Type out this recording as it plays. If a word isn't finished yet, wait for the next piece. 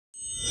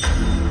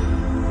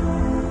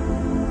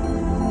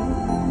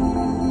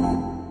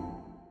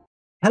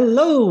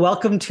Hello,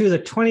 welcome to the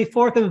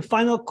 24th and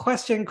final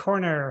question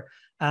corner,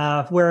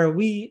 where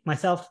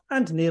myself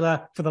and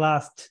Nele, for the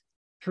last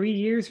 3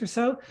 years or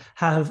so,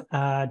 have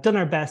done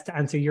our best to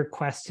answer your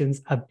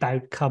questions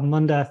about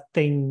Camunda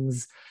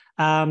things.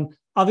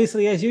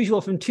 Obviously, as usual,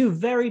 from two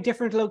very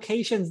different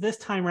locations this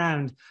time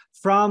round.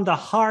 From the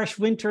harsh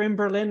winter in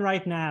Berlin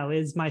right now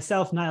is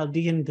myself, Niall,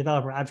 Deehan,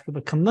 developer advocate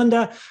with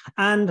Camunda,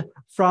 and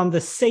from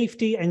the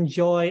safety and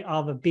joy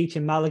of a beach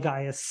in Malaga,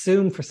 I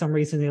assume for some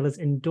reason Nele is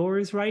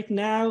indoors right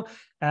now.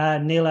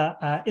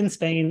 Nele in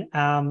Spain.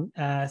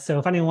 So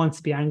if anyone wants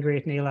to be angry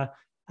at Nele,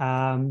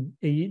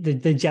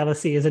 the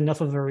jealousy is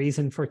enough of a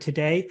reason for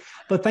today.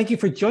 But thank you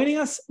for joining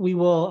us. We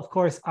will, of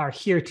course, are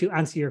here to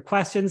answer your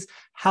questions.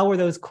 How are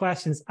those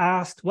questions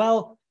asked?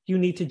 Well, you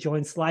need to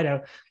join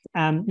Slido.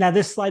 Now,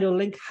 this Slido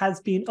link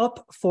has been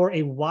up for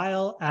a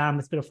while.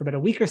 It's been up for about a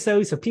week or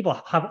so. So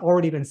people have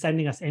already been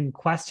sending us in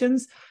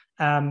questions.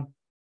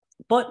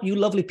 But you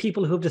lovely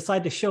people who have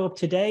decided to show up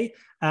today,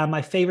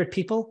 my favorite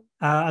people,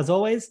 as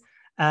always,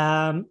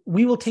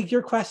 we will take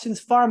your questions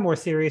far more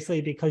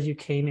seriously because you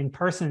came in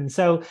person.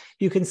 So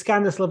you can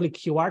scan this lovely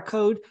QR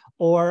code,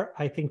 or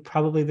I think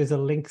probably there's a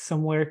link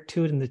somewhere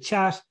to it in the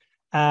chat,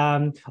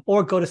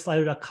 or go to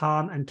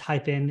slido.com and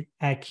type in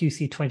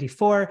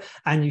QC24,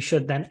 and you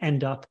should then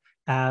end up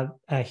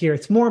here.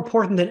 It's more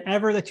important than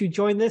ever that you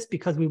join this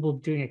because we will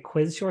be doing a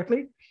quiz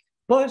shortly.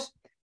 But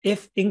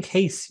if in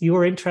case you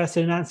are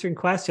interested in answering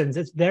questions,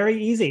 it's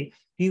very easy.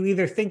 You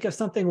either think of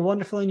something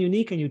wonderful and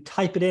unique and you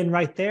type it in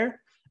right there.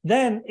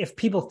 Then if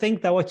people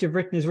think that what you've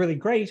written is really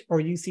great,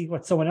 or you see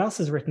what someone else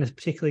has written is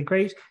particularly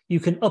great, you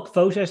can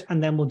upvote it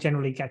and then we'll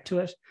generally get to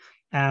it.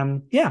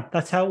 Yeah,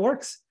 that's how it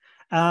works.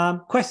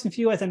 Question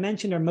for you, as I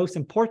mentioned, are most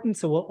important.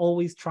 So we'll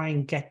always try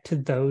and get to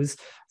those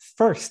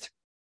first.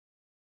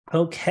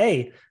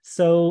 Okay,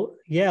 so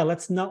yeah,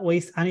 let's not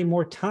waste any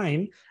more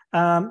time.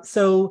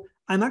 So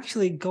I'm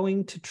actually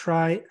going to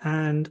try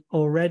and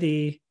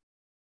already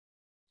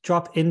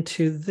drop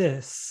into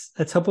this.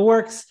 Let's hope it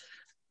works.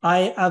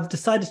 I have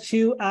decided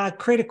to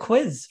create a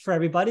quiz for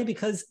everybody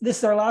because this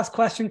is our last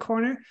question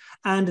corner,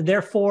 and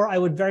therefore I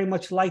would very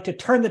much like to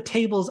turn the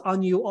tables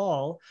on you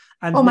all.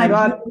 And oh my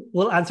God,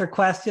 we'll answer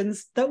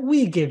questions that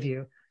we give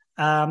you.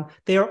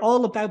 They are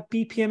all about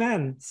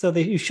BPMN, so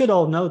that you should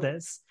all know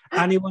this.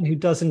 Anyone who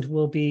doesn't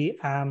will be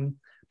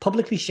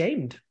publicly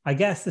shamed. I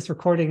guess this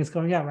recording is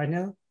going out right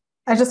now.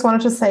 I just wanted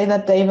to say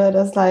that David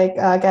is like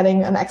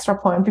getting an extra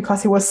point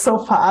because he was so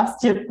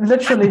fast. You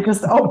literally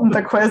just opened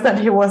the quiz and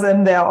he was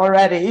in there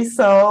already.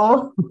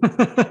 So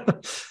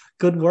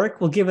good work.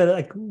 We'll give it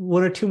like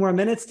 1 or 2 more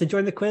minutes to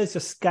join the quiz.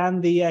 Just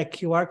scan the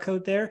QR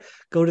code there,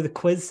 go to the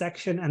quiz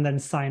section, and then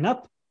sign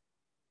up.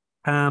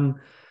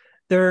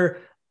 The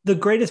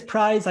greatest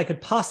prize I could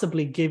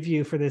possibly give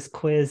you for this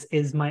quiz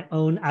is my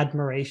own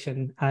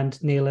admiration,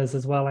 and Nele's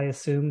as well, I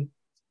assume.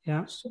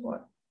 Yeah.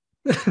 sure.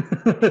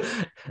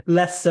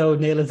 Less so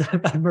Nele's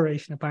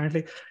admiration,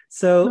 apparently.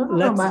 So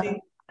let's see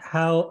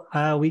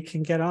how we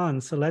can get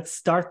on. So let's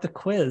start the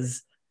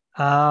quiz.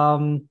 We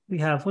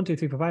have 1, 2,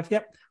 3, 4, 5.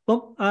 Yep.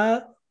 Well,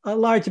 a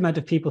large amount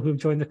of people who've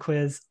joined the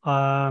quiz.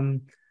 I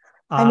mean,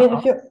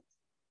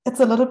 it's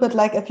a little bit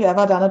like if you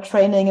ever done a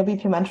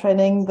BPMN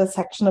training, the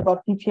section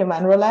about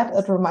BPMN-related,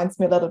 it reminds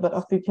me a little bit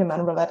of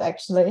BPMN-related,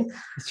 actually.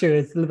 It's true.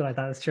 It's a little bit like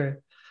that. It's true.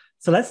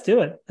 So let's do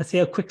it. Let's see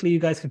how quickly you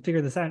guys can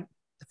figure this out.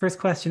 The first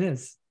question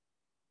is,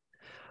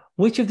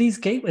 which of these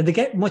gateways, they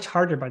get much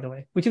harder, by the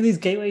way, which of these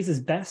gateways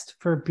is best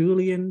for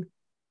Boolean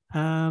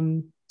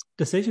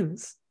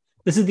decisions?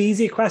 This is the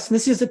easy question.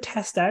 This is to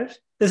test out.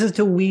 This is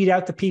to weed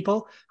out the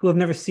people who have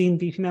never seen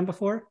BPMN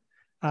before.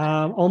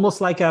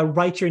 Almost like a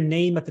write your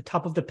name at the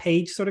top of the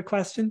page sort of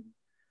question.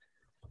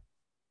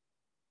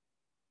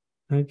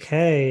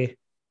 Okay.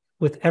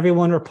 With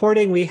everyone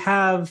reporting, we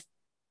have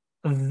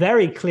a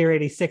very clear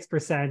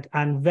 86%,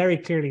 and very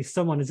clearly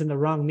someone is in the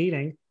wrong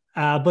meeting.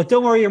 But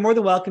don't worry, you're more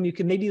than welcome. You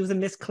can maybe use a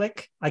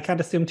misclick. I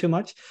can't assume too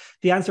much.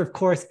 The answer, of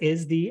course,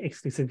 is the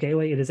exclusive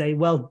gateway. It is a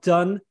well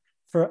done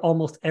for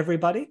almost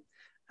everybody.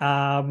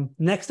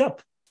 Next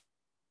up.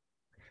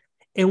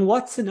 In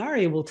what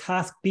scenario will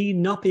task B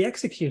not be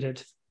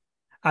executed?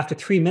 After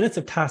 3 minutes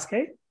of task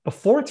A,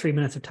 before 3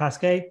 minutes of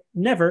task A,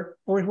 never,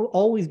 or it will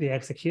always be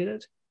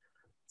executed.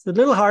 It's a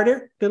little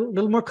harder, a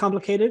little more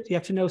complicated. You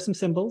have to know some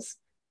symbols.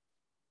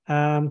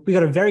 We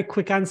got a very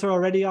quick answer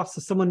already off,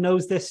 so someone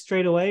knows this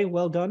straight away.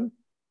 Well done.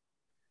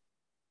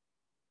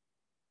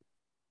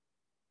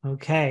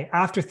 Okay,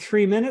 after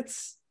 3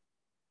 minutes,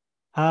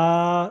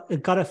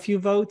 it got a few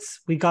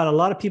votes. We got a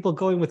lot of people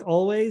going with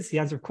always. The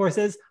answer, of course,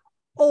 is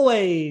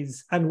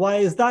always. And why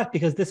is that?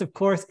 Because this, of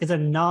course, is a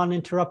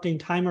non-interrupting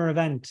timer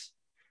event,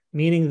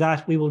 meaning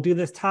that we will do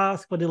this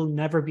task, but it'll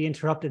never be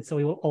interrupted. So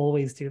we will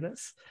always do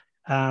this.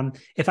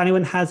 If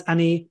anyone has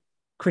any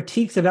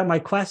critiques about my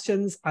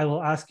questions, I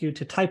will ask you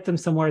to type them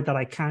somewhere that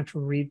I can't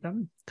read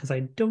them because I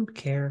don't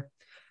care.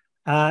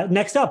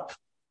 Next up,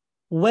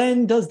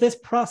 when does this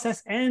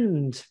process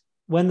end?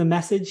 When the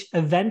message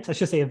event, I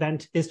should say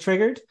event, is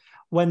triggered,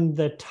 when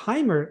the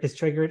timer is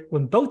triggered,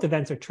 when both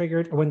events are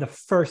triggered, or when the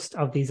first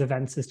of these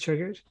events is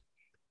triggered.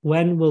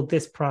 When will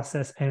this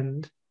process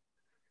end?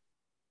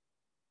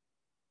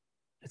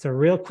 It's a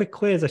real quick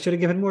quiz. I should have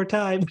given more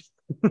time.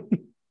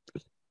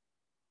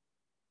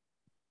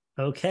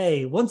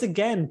 Okay, once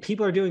again,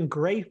 people are doing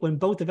great. When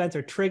both events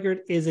are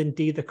triggered is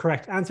indeed the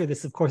correct answer.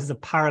 This, of course, is a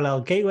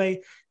parallel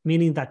gateway,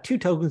 meaning that 2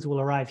 tokens will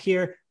arrive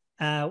here,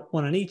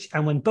 one on each.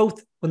 And when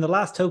the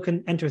last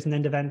token enters an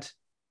end event,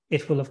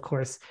 it will, of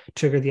course,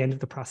 trigger the end of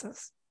the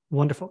process.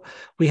 Wonderful.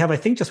 We have, I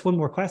think, just one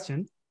more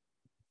question.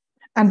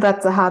 And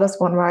that's the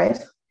hardest one, right?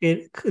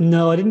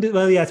 No, I didn't do,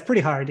 well, yeah, it's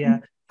pretty hard, yeah.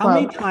 How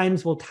many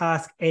times will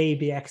task A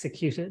be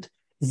executed?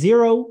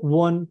 0,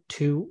 1,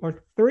 2,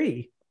 or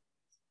 3?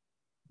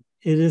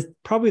 It is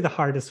probably the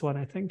hardest one,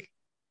 I think.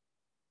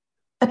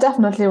 It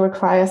definitely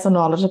requires a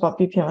knowledge about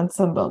BPMN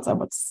symbols, I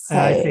would say.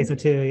 I say so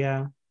too,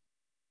 yeah.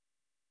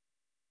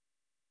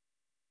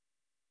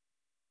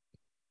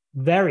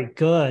 Very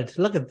good.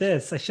 Look at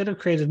this. I should have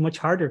created much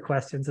harder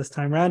questions this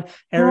time around.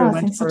 Everyone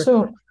went for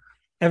 2.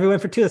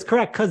 That's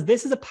correct, because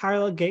this is a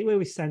parallel gateway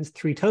which sends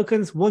 3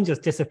 tokens. One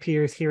just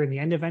disappears here in the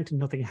end event and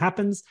nothing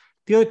happens.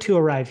 The other 2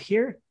 arrive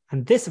here.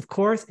 And this, of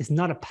course, is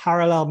not a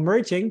parallel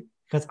merging,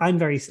 because I'm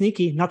very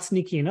sneaky, not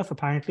sneaky enough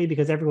apparently,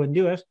 because everyone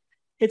knew it.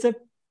 It's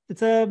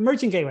a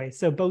merging gateway.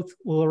 So both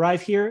will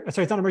arrive here.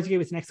 Sorry, it's not a merging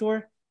gateway, it's next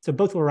door. So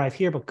both will arrive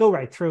here, but go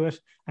right through it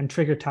and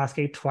trigger task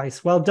 8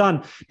 twice. Well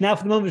done. Now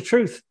for the moment of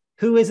truth.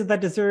 Who is it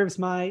that deserves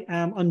my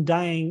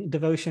undying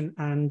devotion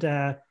and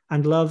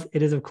love?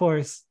 It is, of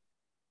course,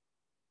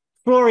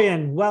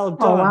 Florian. Well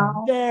done. Oh,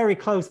 wow. Very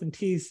close. And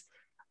T's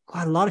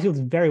got a lot of people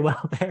did very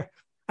well there.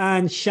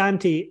 And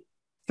Shanti,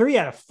 3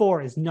 out of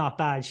 4 is not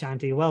bad,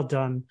 Shanti. Well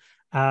done.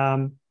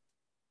 And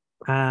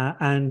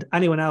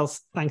anyone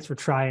else, thanks for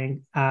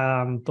trying.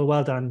 But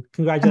well done.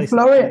 Congratulations.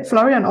 And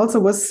Florian also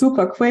was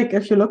super quick.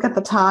 If you look at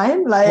the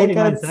time, like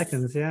 49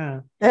 seconds. Yeah.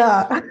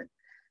 Yeah.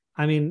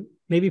 I mean,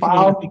 maybe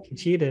people think he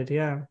cheated.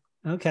 Yeah.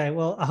 Okay.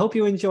 Well, I hope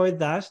you enjoyed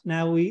that.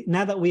 Now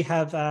that we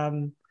have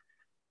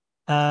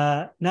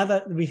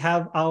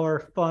our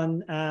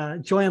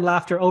fun, joy and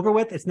laughter over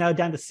with, it's now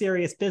down to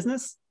serious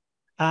business.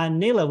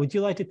 Nele, would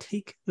you like to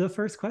take the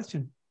first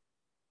question?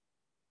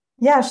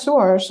 Yeah,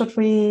 sure. Should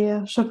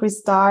we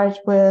start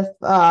with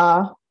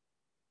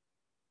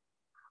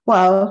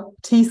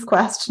T's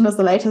question is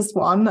the latest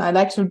one. I'd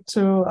like to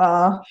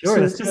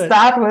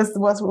start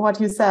with what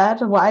you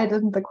said. Why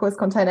didn't the quiz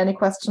contain any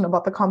question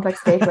about the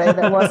complex gateway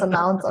that was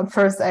announced on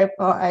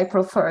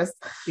April 1st?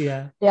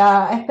 Yeah.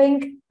 Yeah,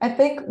 I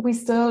think we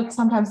still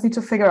sometimes need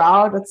to figure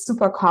out it's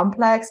super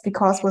complex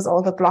because with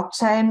all the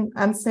blockchain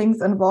and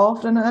things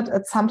involved in it,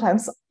 it's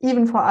sometimes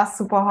even for us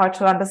super hard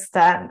to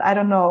understand. I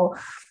don't know.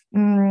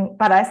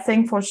 But I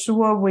think for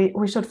sure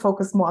we should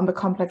focus more on the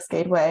complex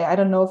gateway. I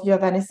don't know if you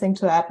have anything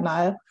to add,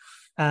 Niall.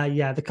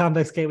 Yeah, the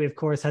complex gateway, of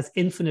course, has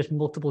infinite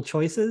multiple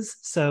choices,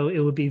 so it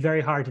would be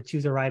very hard to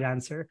choose a right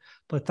answer.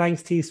 But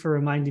thanks, Tees, for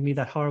reminding me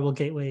that horrible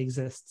gateway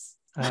exists.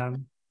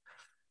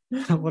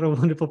 What a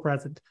wonderful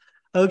present.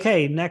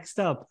 Okay, next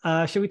up.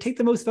 Should we take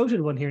the most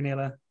voted one here,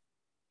 Nele?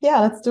 Yeah,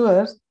 let's do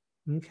it.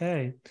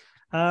 Okay.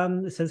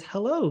 It says,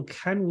 hello,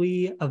 can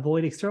we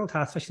avoid external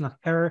tasks, especially not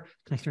error,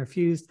 connection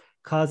refused,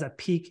 cause a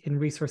peak in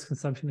resource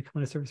consumption to come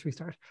on a service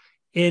restart?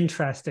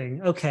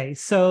 Interesting. Okay,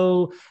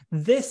 so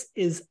this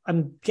is,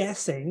 I'm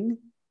guessing,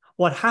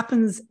 what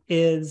happens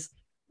is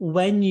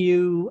when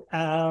you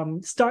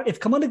if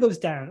Camunda goes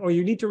down or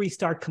you need to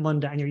restart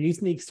Camunda and you're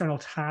using the external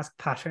task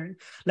pattern,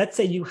 let's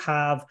say you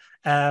have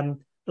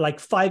like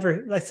 5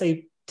 or let's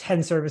say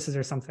 10 services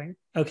or something,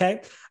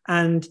 okay?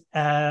 And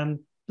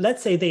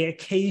let's say they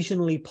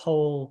occasionally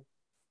poll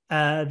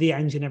the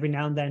engine every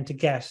now and then to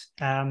get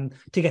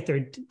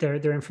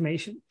their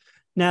information.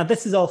 Now,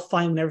 this is all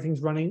fine when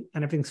everything's running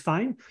and everything's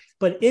fine.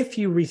 But if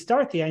you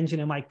restart the engine,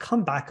 it might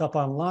come back up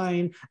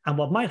online. And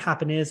what might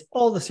happen is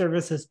all the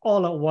services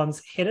all at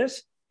once hit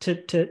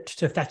it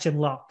to fetch and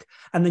lock.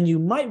 And then you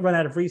might run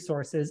out of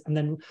resources and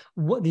then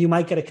you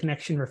might get a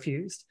connection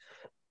refused.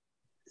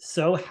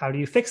 So how do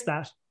you fix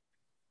that?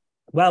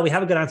 Well, we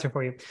have a good answer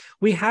for you.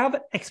 We have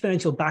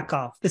exponential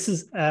backoff. This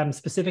is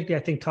specifically, I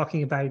think,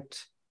 talking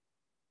about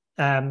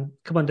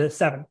Camunda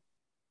 7.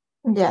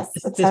 Yes,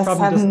 it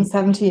says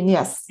 17,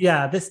 yes.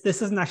 Yeah, this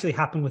doesn't actually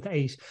happen with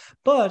 8.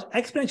 But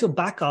exponential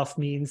backoff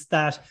means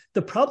that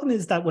the problem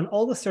is that when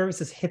all the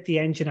services hit the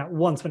engine at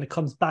once, when it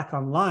comes back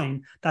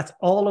online, that's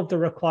all of the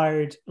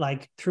required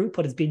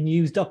throughput is being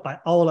used up by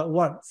all at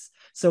once.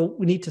 So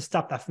we need to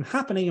stop that from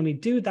happening. And we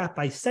do that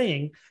by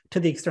saying to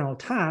the external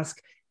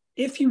task,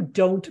 if you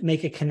don't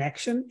make a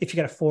connection, if you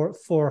get a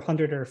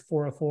 400 or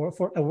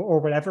 404 or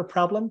whatever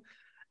problem,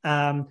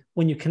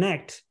 when you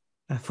connect,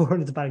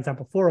 400 is a bad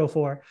example,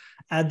 404,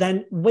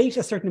 then wait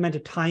a certain amount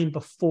of time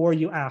before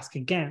you ask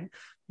again.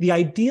 The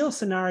ideal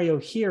scenario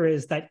here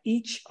is that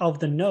each of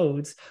the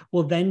nodes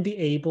will then be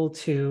able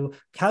to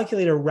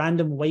calculate a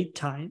random wait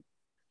time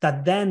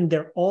that then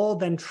they're all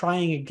then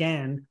trying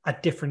again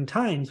at different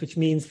times, which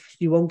means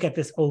you won't get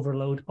this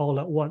overload all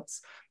at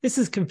once. This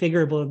is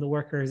configurable in the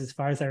workers as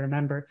far as I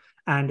remember.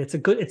 And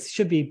it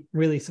should be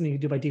really something you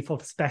do by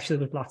default, especially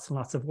with lots and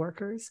lots of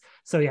workers.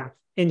 So yeah,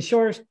 in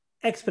short,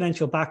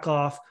 exponential back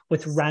off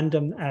with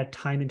random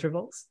time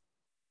intervals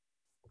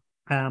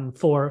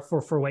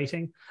for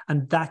waiting,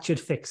 and that should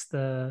fix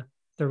the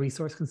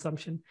resource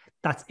consumption.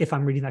 That's if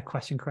I'm reading that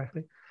question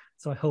correctly.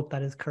 So I hope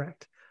that is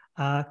correct.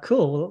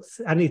 Cool. Well,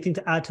 anything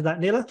to add to that,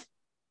 Nele?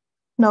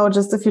 No,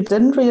 just if you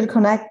didn't read it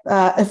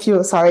if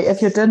you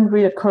didn't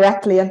read it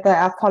correctly and there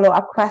are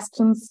follow-up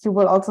questions, you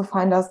will also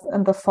find us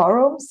in the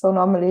forum. So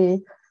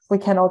normally we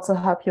can also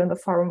help you in the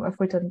forum if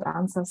we didn't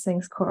answer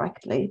things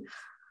correctly.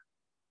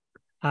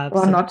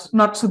 Or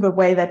not to the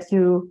way that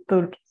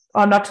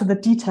or not to the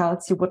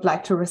details you would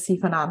like to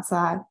receive an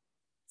answer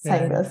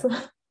saying this.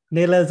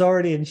 Nele is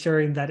already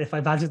ensuring that if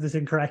I've answered this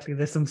incorrectly,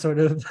 there's some sort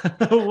of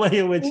way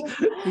in which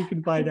we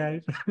can find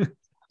out.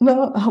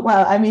 No,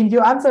 well, I mean,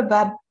 you answered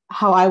that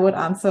how I would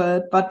answer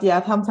it, but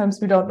yeah, sometimes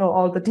we don't know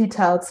all the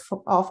details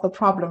of the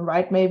problem,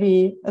 right?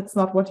 Maybe it's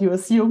not what you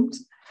assumed,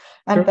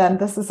 and then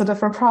this is a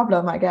different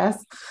problem, I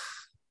guess.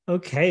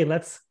 Okay,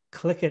 let's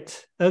click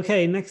it.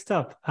 Okay, next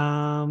up.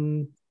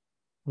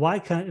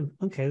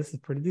 This is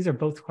pretty. These are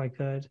both quite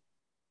good.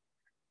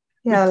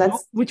 Yeah,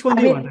 which one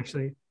do you want,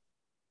 actually?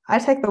 I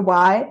take the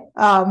why.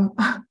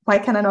 Why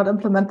can I not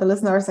implement the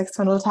listener's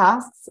external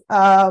tasks?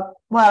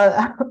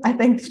 Well, I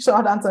think the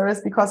short answer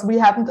is because we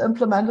haven't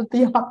implemented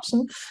the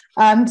option.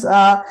 And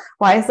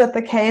why is that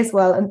the case?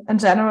 Well, in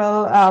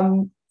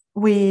general,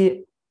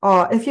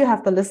 if you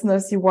have the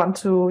listeners, you want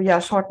to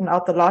shorten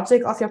out the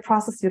logic of your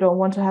process. You don't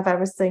want to have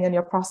everything in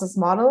your process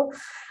model.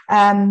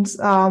 And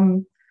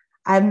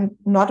I'm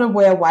not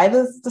aware why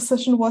this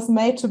decision was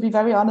made, to be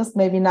very honest.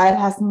 Maybe Niall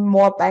has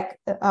more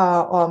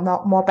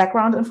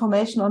background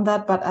information on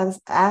that, but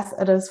as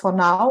it is for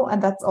now,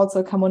 and that's also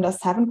a Camunda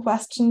 7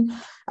 question,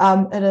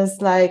 it is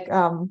like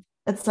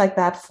it's like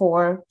that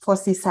for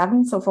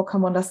C7, so for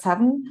Camunda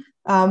 7,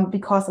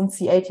 because in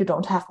C8 you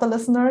don't have the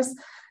listeners.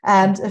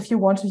 And if you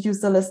want to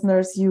use the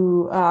listeners,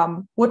 you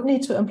would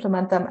need to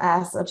implement them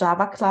as a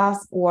Java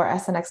class or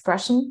as an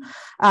expression.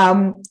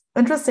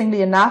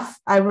 Interestingly enough,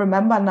 I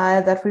remember,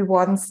 Niall, that we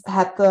once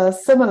had the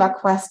similar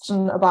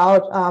question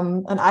about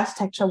an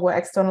architecture where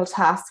external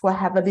tasks were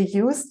heavily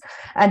used.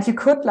 And you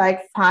could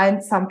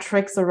find some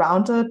tricks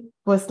around it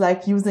with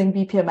using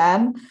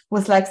BPMN,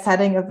 with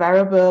setting a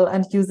variable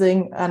and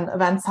using an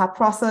event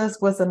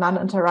subprocess with a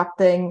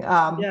non-interrupting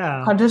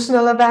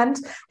conditional event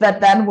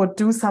that then would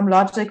do some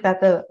logic that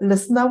the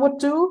listener would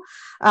do.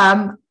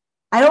 I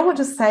don't want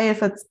to say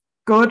if it's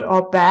good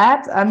or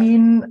bad. I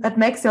mean, it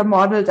makes your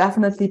model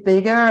definitely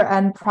bigger,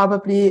 and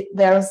probably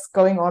there's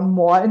going on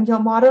more in your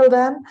model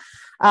then.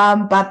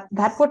 But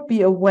that would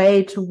be a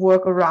way to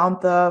work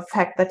around the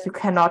fact that you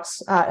cannot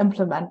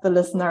implement the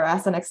listener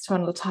as an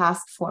external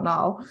task for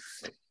now.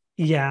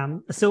 Yeah.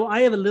 So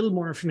I have a little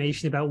more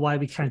information about why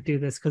we can't do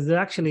this, because it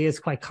actually is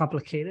quite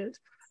complicated.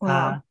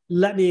 Wow.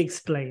 Let me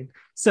explain.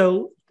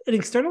 So an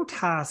external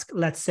task,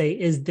 let's say,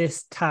 is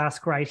this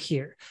task right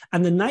here.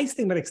 And the nice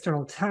thing about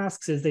external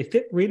tasks is they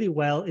fit really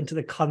well into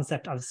the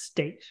concept of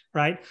state,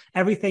 right?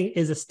 Everything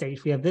is a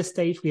state. We have this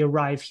state, we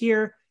arrive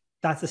here,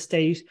 that's a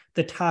state.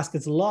 The task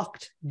is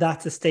locked,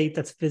 that's a state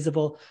that's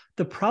visible.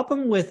 The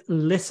problem with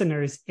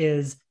listeners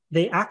is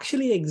they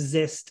actually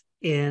exist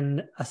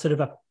in a sort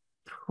of a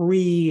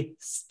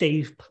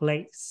pre-state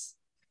place.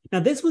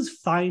 Now, this was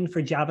fine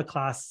for Java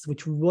classes,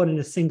 which run in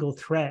a single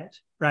thread,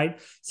 right?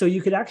 So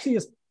you could actually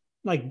just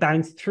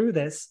bounce through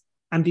this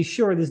and be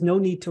sure there's no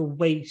need to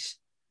wait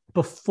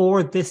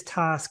before this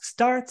task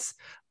starts,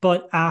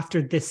 but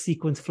after this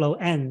sequence flow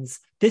ends.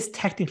 This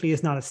technically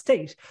is not a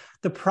state.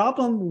 The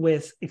problem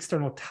with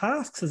external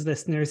tasks as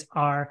listeners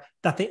are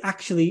that they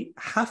actually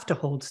have to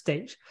hold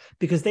state,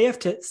 because they have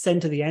to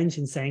send to the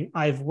engine saying,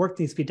 I've work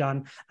needs to be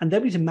done. And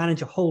then we need to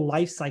manage a whole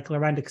life cycle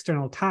around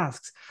external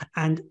tasks.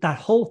 And that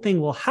whole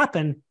thing will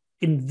happen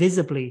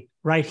invisibly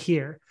right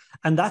here.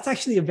 And that's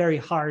actually a very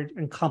hard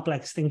and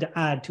complex thing to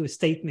add to a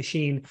state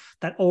machine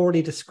that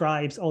already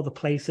describes all the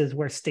places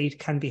where state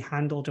can be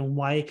handled and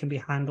why it can be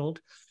handled.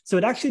 So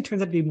it actually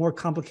turns out to be more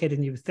complicated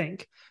than you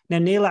think. Now,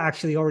 Nele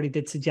actually already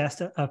did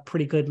suggest a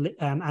pretty good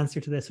answer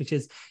to this, which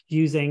is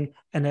using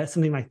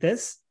something like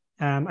this.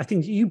 I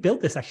think you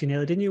built this actually,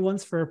 Nele, didn't you,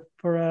 once for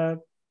a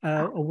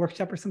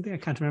workshop or something? I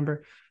can't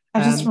remember.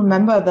 I just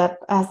remember that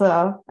as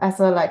a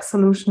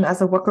solution,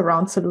 as a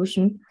workaround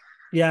solution.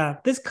 Yeah,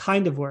 this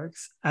kind of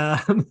works.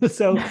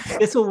 So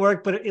this will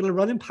work, but it'll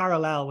run in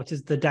parallel, which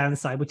is the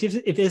downside. Which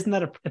if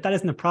that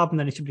isn't a problem,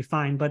 then it should be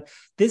fine. But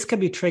this can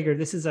be triggered.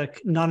 This is a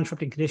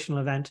non-interrupting conditional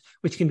event,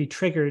 which can be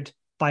triggered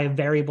by a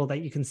variable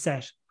that you can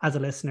set as a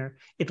listener.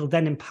 It'll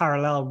then in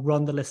parallel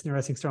run the listener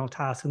as an external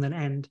task and then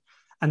end,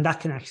 and that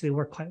can actually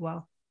work quite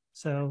well.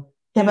 So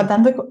yeah, but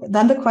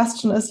then the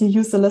question is, you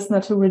use the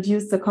listener to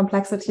reduce the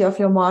complexity of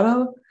your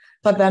model,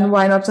 but then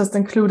why not just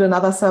include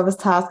another service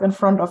task in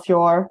front of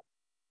your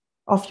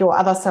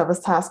other service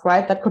task,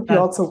 right? That could be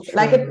also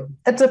true.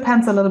 It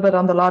depends a little bit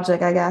on the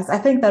logic, I guess. I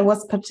think that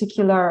was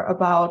particular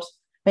about,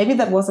 maybe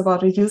that was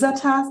about a user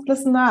task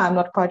listener. I'm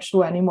not quite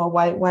sure anymore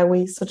why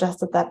we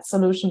suggested that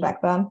solution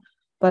back then,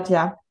 but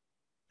yeah.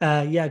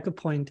 Yeah, good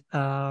point.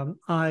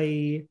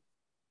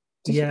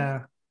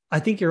 I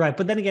think you're right.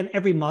 But then again,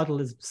 every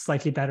model is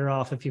slightly better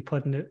off if you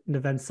put an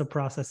event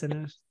subprocess in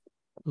it.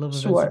 Love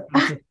event Sure.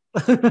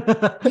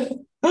 subprocess.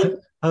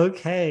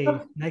 Okay,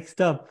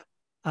 next up.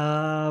 Do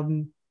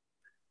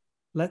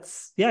you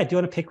want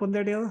to pick one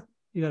there, Nele?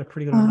 You got a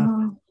pretty good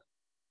one.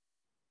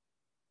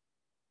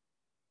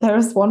 There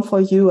is one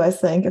for you, I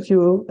think, if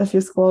you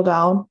scroll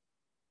down.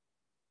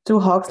 Do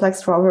hogs like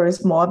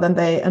strawberries more than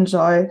they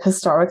enjoy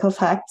historical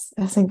facts?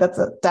 I think that's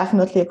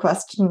definitely a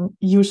question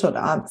you should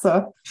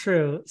answer.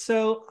 True.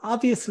 So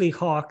obviously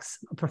hawks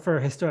prefer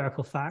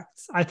historical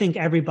facts. I think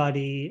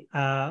everybody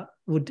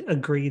would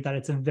agree that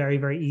it's a very,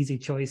 very easy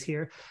choice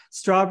here.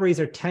 Strawberries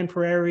are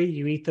temporary.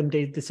 You eat them,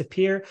 they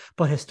disappear.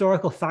 But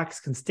historical facts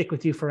can stick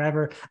with you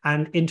forever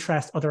and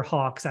interest other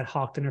hawks at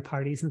hawk dinner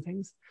parties and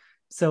things.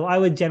 So I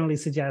would generally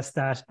suggest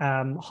that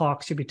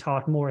hawks should be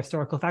taught more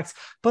historical facts,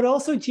 but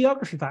also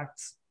geography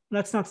facts.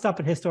 Let's not stop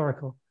at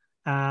historical.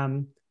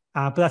 But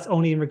that's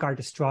only in regard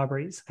to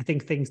strawberries. I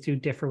think things do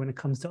differ when it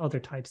comes to other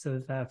types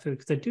of food,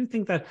 because I do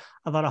think that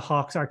a lot of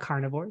hawks are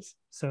carnivores.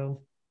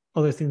 So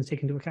other things to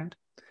take into account.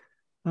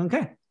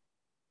 Okay.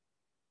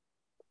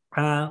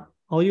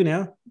 All you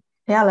know.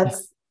 Yeah,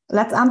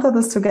 let's answer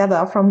this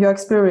together. From your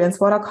experience,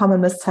 what are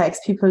common mistakes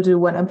people do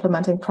when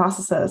implementing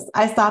processes?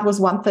 I start with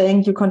one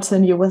thing, you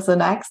continue with the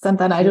next, and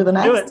then I do the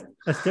next.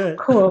 Let's do it.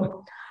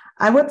 Cool.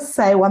 I would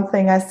say one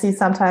thing I see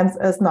sometimes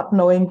is not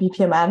knowing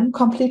BPMN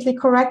completely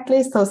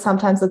correctly. So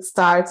sometimes it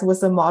starts with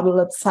the model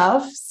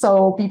itself.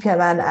 So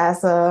BPMN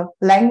as a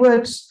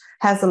language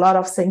has a lot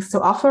of things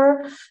to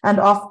offer. And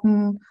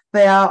often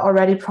there are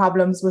already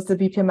problems with the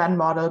BPMN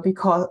model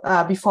because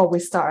before we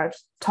start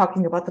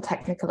talking about the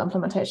technical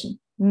implementation.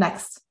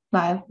 Next,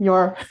 Niall,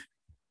 your...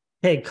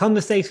 Hey, common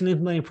mistakes in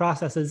implementing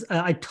processes.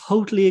 I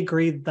totally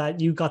agree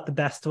that you got the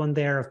best one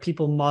there of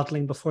people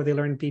modeling before they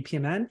learn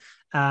BPMN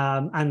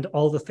and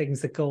all the things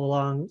that go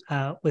along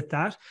with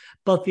that.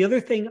 But the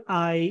other thing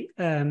I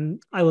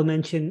will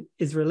mention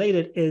is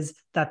related is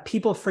that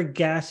people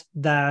forget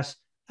that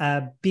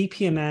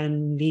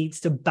BPMN needs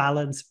to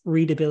balance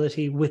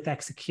readability with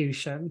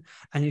execution.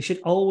 And you should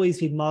always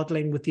be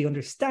modeling with the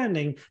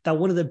understanding that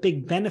one of the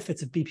big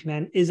benefits of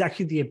BPMN is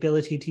actually the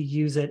ability to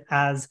use it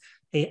as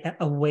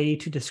a way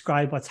to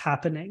describe what's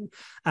happening.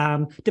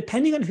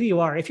 Depending on who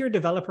you are, if you're a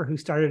developer who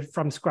started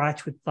from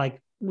scratch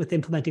with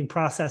implementing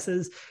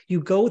processes, you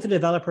go with a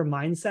developer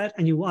mindset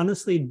and you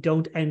honestly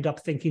don't end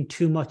up thinking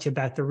too much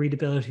about the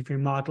readability of your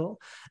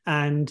model.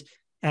 And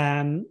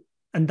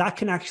that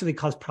can actually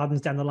cause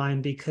problems down the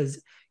line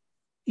because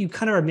you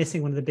kind of are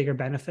missing one of the bigger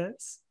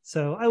benefits.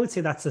 So I would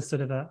say that's a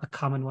sort of a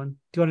common one.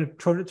 Do you want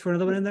to throw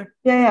another one in there?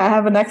 Yeah, I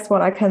have a next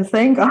one I can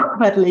think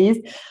of at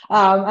least.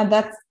 And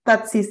that's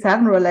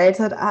C7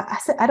 related.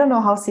 I don't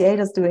know how C8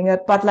 is doing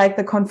it, but like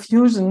the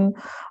confusion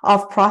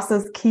of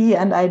process key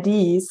and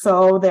ID.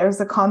 So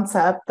there's a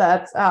concept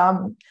that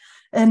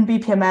in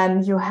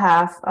BPMN, you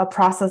have a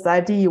process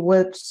ID,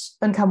 which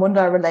in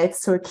Camunda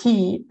relates to a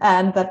key,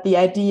 and that the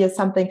ID is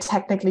something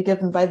technically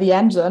given by the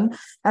engine.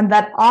 And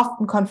that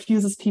often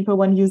confuses people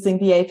when using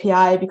the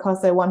API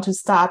because they want to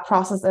start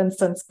process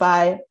instance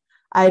by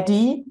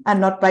ID and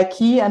not by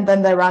key. And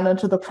then they run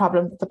into the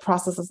problem that the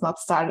process is not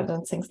started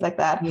and things like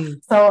that.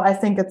 So I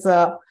think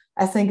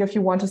if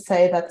you want to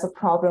say that's a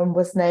problem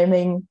with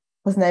naming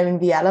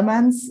the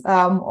elements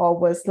or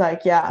with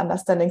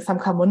understanding some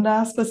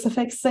Camunda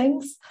specific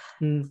things.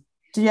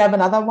 Do you have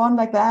another one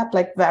like that,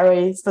 like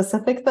very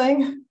specific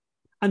thing?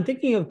 I'm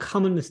thinking of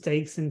common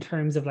mistakes in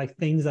terms of like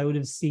things I would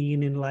have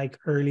seen in like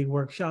early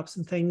workshops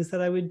and things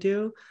that I would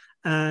do.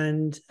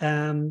 And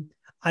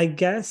I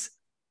guess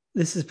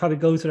this is probably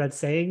goes without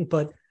saying,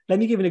 but let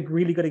me give it a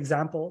really good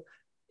example.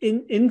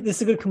 In this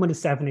is a good Camunda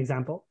 7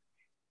 example.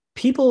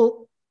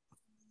 People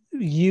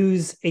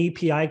use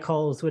API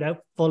calls without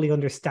fully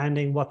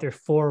understanding what they're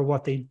for,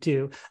 what they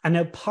do. And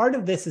now part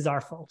of this is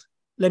our fault.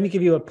 Let me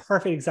give you a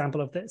perfect example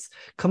of this.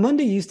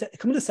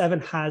 Camunda 7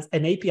 has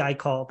an API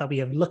call that we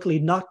have luckily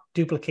not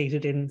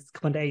duplicated in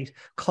Camunda 8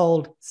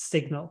 called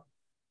Signal.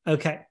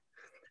 Okay.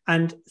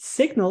 And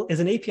Signal is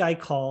an API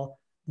call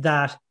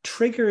that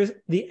triggers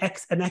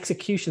an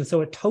execution, so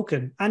a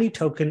token, any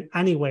token,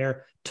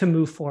 anywhere to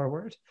move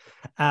forward,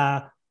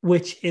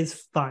 which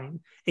is fine,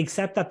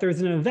 except that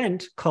there's an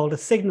event called a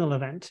signal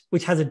event,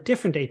 which has a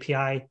different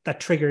API that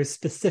triggers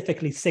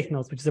specifically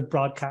signals, which is a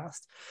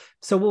broadcast.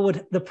 So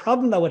the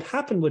problem that would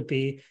happen would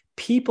be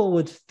people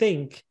would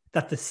think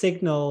that the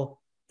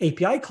signal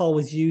API call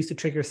was used to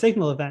trigger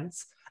signal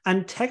events,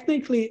 and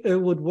technically it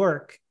would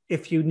work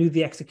if you knew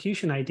the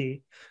execution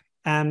ID.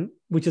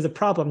 Which is a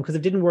problem because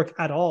it didn't work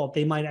at all.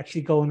 They might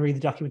actually go and read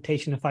the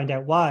documentation and find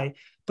out why,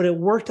 but it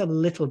worked a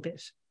little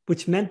bit,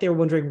 which meant they were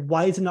wondering,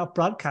 why is it not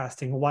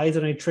broadcasting? Why is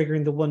it only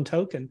triggering the one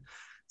token?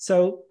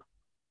 So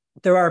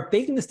there are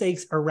big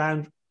mistakes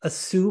around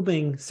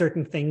assuming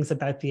certain things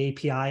about the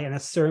API and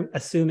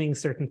assuming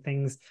certain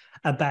things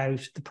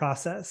about the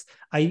process.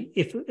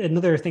 If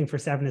another thing for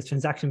 7 is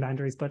transaction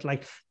boundaries, but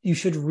like you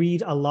should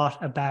read a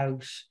lot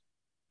about,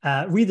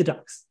 read the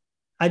docs.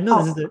 I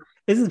know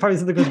this is probably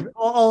something good for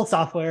all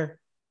software.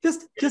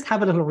 Just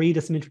have a little read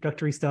of some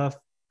introductory stuff.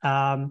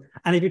 And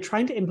if you're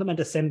trying to implement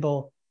a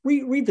symbol,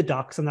 read the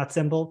docs on that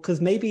symbol, because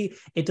maybe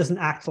it doesn't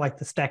act like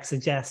the spec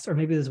suggests, or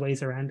maybe there's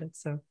ways around it.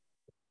 So,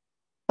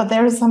 but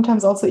there is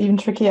sometimes also even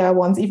trickier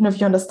ones, even if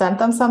you understand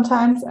them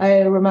sometimes.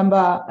 I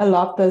remember a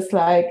lot this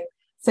like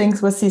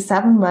things with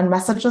C7 when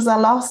messages are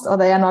lost or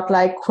they are not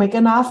like quick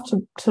enough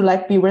to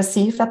like be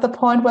received at the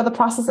point where the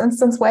process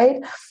instance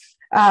wait.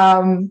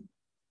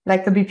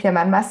 Like the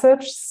BPMN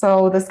message.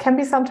 So this can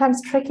be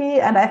sometimes tricky.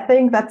 And I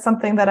think that's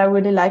something that I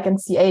really like in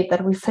C8,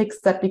 that we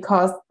fixed that,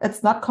 because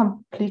it's not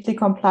completely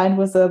compliant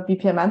with the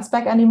BPMN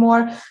spec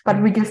anymore,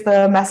 but we give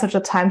the message a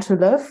time to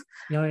live,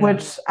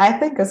 which I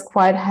think is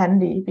quite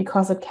handy,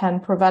 because it can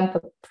prevent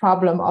the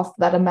problem of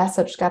that a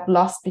message got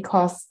lost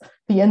because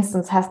the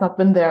instance has not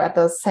been there at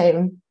the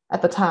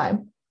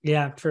time.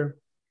 Yeah, true.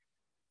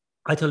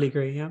 I totally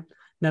agree. Yeah.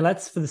 Now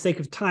let's, for the sake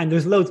of time,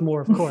 there's loads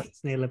more, of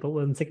course, Nele, but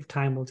for the sake of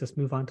time, we'll just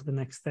move on to the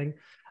next thing.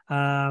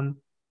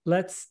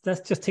 Let's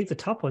just take the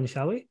top one,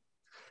 shall we?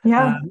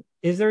 Yeah.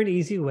 Is there an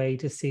easy way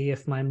to see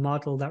if my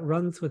model that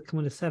runs with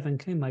Camunda 7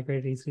 can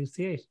migrate easily to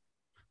C8?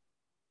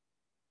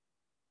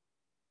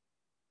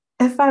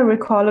 If I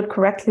recall it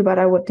correctly, but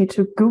I would need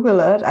to Google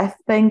it, I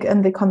think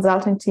in the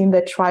consulting team, they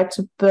tried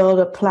to build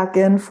a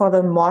plugin for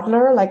the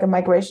modeler, like a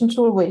migration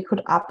tool where you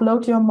could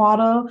upload your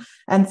model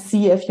and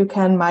see if you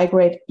can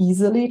migrate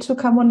easily to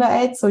Camunda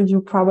 8. So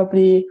you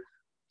probably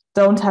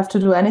don't have to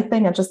do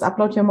anything and just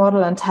upload your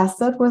model and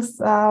test it with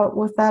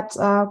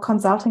that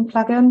consulting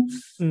plugin.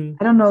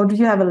 I don't know. Do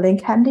you have a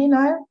link handy,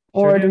 Niall?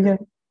 Or do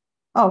you?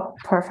 Oh,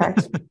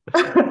 perfect.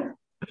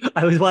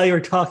 While you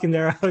were talking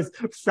there, I was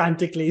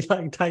frantically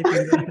like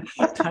typing,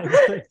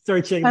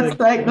 searching.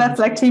 That's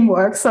like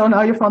teamwork. So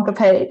now you found the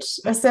page.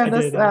 Is there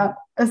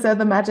is there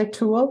the magic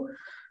tool?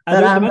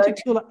 The magic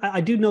tool, I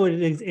do know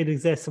it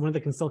exists. One of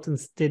the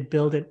consultants did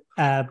build it,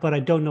 but I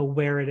don't know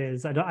where it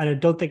is. I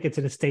don't think it's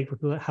in a state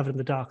where we have it in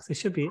the docs. It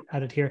should be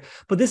added here.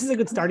 But this is a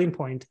good starting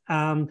point.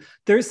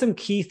 There's some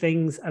key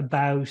things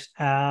about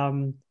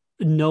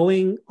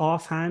knowing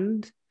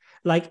offhand.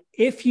 Like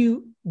if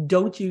you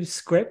don't use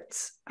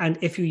scripts and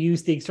if you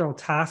use the external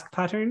task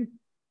pattern,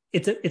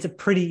 it's a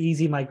pretty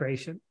easy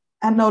migration.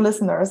 And no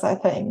listeners, I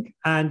think.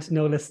 And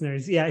no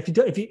listeners. Yeah, if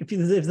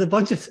there's a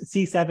bunch of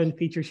C7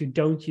 features you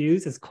don't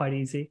use, it's quite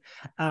easy.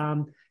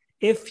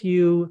 If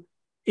you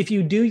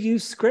do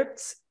use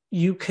scripts,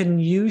 you can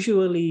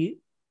usually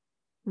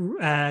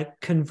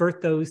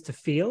convert those to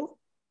feel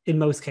in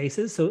most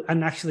cases. So,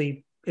 and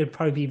actually, it'd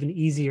probably be even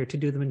easier to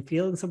do them in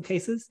feel in some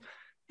cases.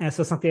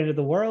 So it's not the end of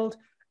the world.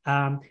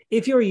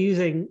 If you're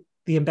using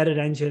the embedded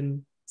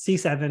engine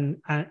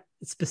C7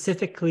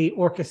 specifically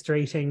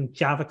orchestrating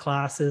Java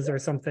classes or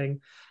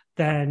something,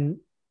 then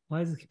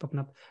why does it keep popping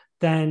up?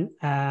 Then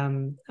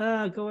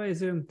go away,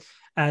 Zoom.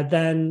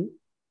 Then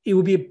it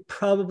would be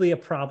probably a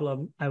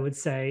problem, I would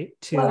say,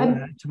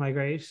 to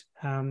migrate.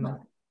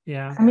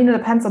 Yeah. I mean, it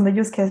depends on the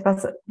use case,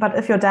 but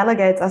if your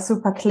delegates are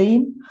super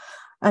clean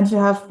and you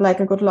have like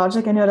a good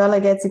logic in your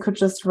delegates, you could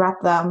just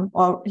wrap them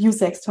or use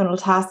the external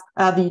task,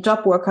 the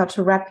job worker,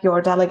 to wrap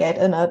your delegate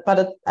in it.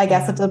 But I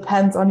guess it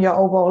depends on your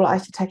overall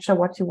architecture,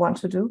 what you want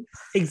to do.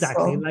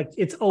 Exactly. So like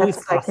it's always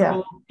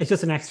possible. It's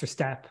just an extra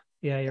step.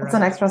 Yeah, you're right. It's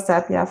an extra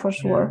step. Yeah, for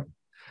sure. Yeah.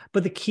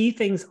 But the key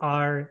things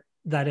are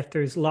that if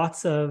there's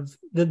lots of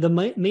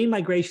the main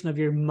migration of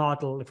your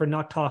model, if we're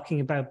not talking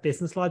about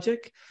business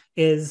logic,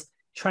 is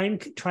trying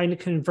to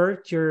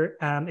convert your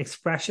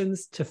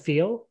expressions to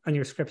feel and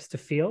your scripts to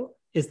feel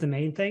is the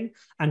main thing,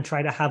 and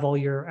try to have all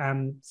your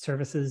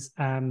services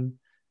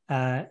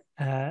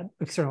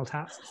external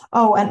tasks.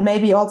 Oh, and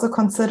maybe also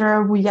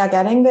consider we are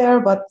getting there,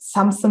 but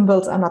some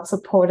symbols are not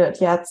supported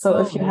yet. So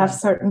if you have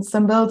certain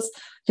symbols,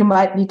 you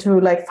might need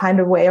to like find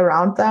a way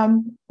around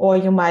them, or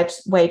you might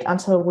wait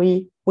until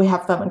we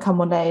have them in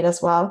Camunda 8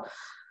 as well.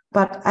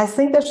 But I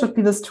think there should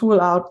be this tool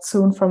out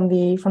soon from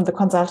the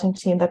consulting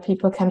team that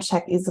people can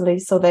check easily,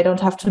 so they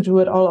don't have to do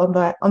it all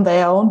on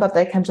their own, but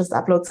they can just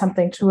upload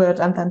something to it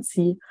and then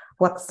see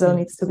what still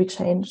needs to be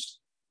changed.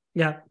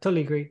 Yeah,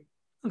 totally agree.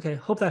 Okay,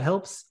 hope that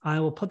helps. I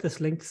will put this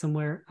link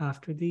somewhere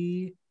after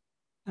the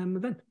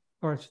event,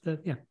 or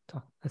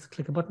talk. Let's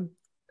click a button.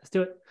 Let's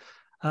do it.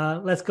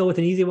 Let's go with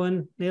an easy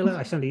one, Nele.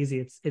 Actually, not easy.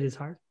 It is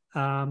hard.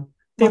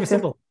 Favorite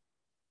symbol.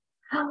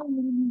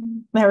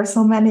 There are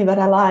so many that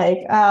I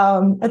like.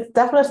 It's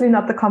definitely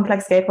not the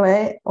complex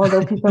gateway,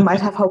 although people might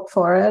have hoped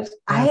for it.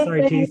 I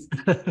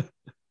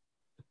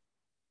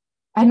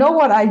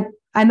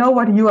know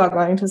what you are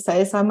going to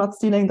say, so I'm not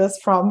stealing this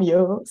from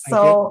you.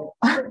 So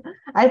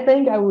I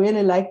think I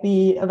really like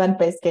the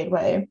event-based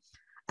gateway.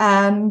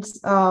 And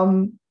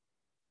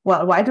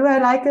why do I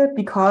like it?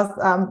 Because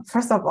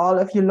first of all,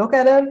 if you look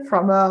at it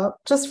from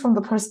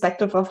the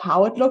perspective of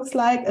how it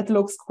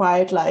looks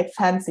quite like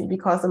fancy,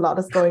 because a lot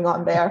is going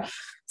on there. I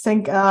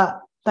think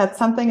that's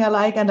something I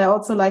like. And I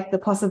also like the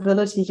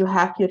possibility you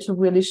have here to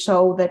really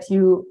show that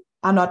you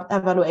are not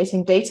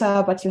evaluating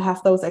data, but you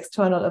have those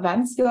external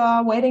events you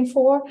are waiting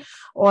for,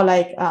 or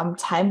like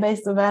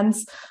time-based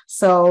events.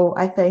 So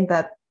I think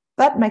that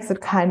makes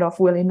it kind of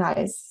really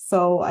nice.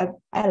 So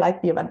I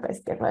like the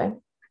event-based gateway.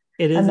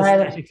 It is And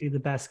aesthetically the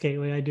best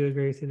gateway. I do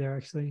agree with you there,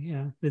 actually.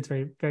 Yeah, it's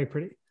very, very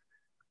pretty.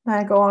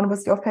 I go on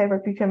with your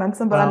favorite BPMN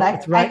symbol, Well, and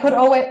it's right.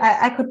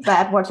 I could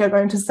bet what you're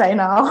going to say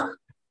now.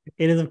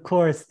 It is, of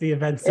course, the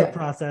event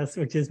subprocess,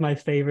 which is my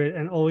favorite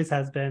and always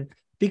has been,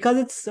 because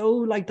it's so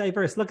like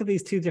diverse. Look at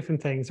these two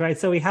different things, right?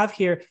 So we have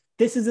here,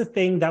 this is a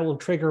thing that will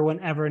trigger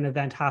whenever an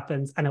event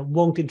happens, and it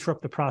won't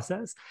interrupt the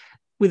process.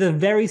 With a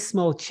very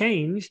small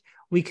change,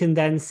 we can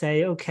then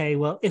say, okay,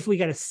 well, if we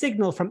get a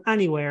signal from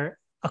anywhere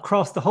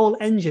across the whole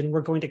engine, we're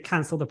going to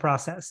cancel the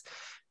process.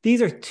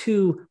 These are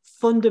two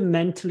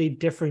fundamentally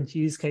different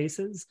use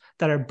cases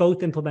that are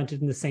both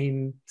implemented in the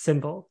same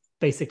symbol,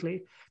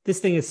 basically. This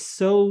thing is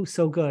so,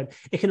 so good.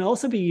 It can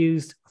also be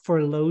used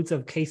for loads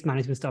of case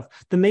management stuff.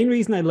 The main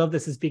reason I love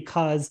this is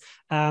because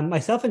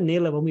myself and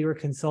Nele, when we were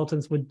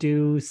consultants, would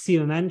do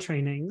CMMN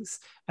trainings,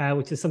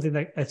 which is something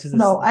that...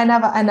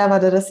 I never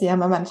did a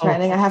CMMN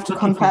training. I have to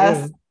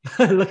confess.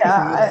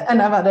 I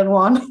never did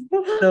one.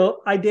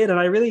 So I did, and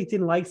I really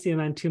didn't like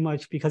CMMN too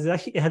much because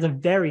it has a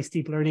very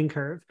steep learning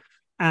curve.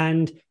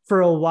 And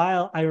for a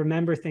while, I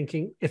remember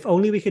thinking, if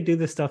only we could do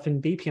this stuff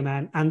in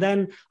BPMN. And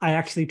then I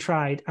actually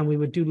tried, and we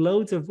would do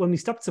loads of, when we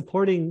stopped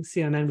supporting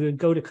CMMN, we would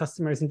go to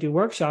customers and do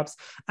workshops.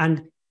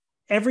 And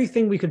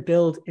everything we could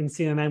build in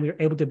CMMN, we were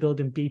able to build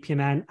in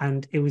BPMN.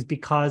 And it was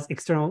because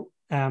external,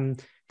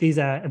 these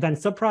event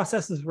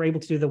subprocesses were able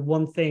to do the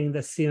one thing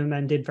that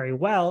CMMN did very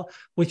well,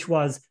 which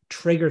was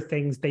trigger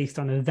things based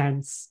on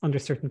events under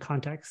certain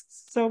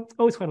contexts. So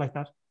always quite like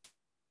that.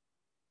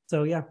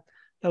 So yeah,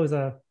 that was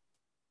a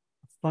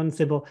fun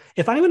symbol.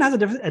 If anyone has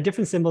a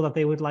different symbol that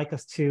they would like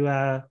us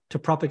to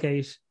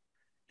propagate,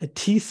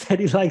 T said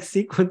he likes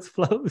sequence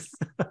flows.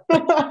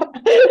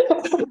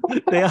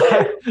 they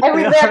are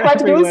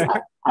quite useful.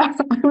 I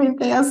mean,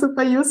 they are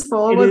super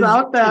useful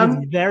without them.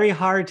 It is very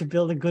hard to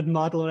build a good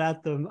model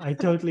without them. I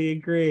totally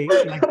agree.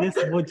 Like this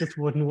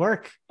wouldn't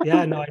work.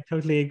 Yeah, no, I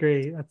totally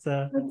agree. That's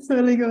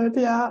really good.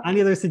 Yeah.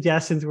 Any other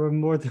suggestions, we're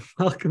more than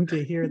welcome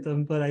to hear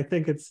them. But I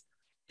think it's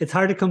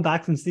hard to come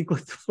back from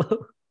sequence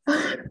flow.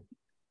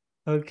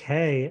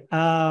 Okay.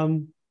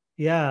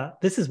 Yeah,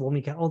 this is one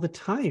we get all the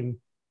time.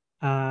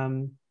 I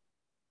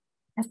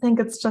think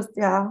it's just,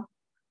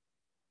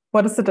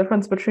 what is the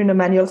difference between a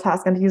manual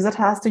task and a user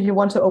task? Do you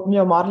want to open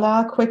your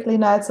modeler quickly,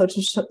 Niall? So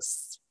to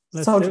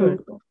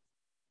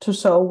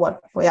show what,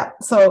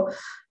 So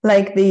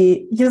like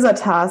the user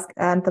task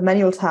and the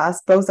manual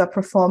task, both are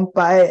performed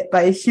by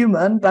a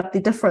human, but the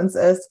difference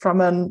is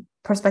from a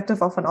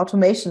perspective of an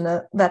automation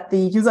that the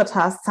user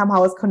task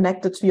somehow is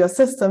connected to your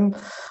system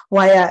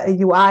via a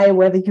UI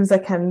where the user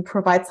can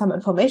provide some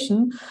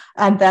information,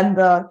 and then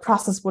the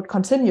process would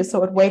continue.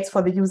 So it waits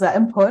for the user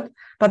input,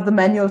 but the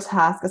manual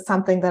task is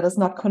something that is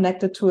not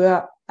connected to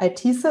a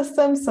IT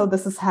system. So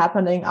this is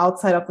happening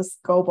outside of the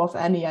scope of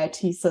any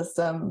IT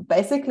system.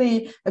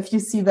 Basically, if you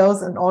see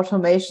those in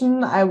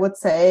automation, I would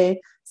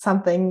say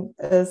something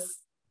is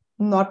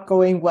not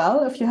going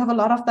well if you have a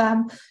lot of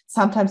them.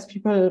 Sometimes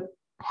people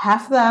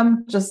have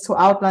them just to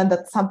outline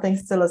that something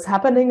still is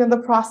happening in the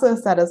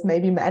process that is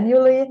maybe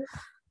manually,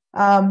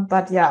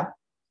 but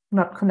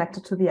not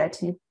connected to the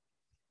IT.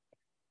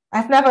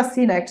 I've never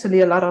seen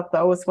actually a lot of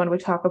those when we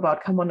talk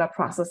about Camunda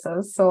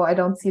processes, so I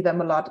don't see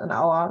them a lot in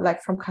our,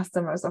 like, from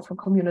customers or from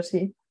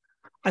community.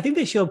 I think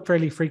they show up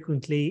fairly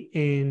frequently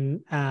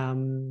in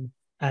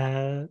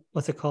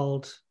what's it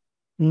called,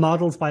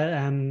 models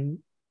by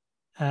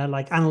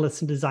like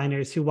analysts and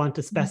designers who want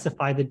to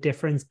specify the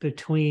difference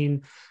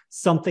between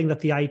something that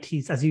the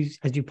IT, as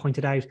you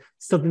pointed out,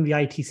 something the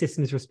IT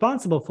system is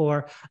responsible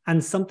for,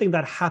 and something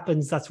that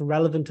happens that's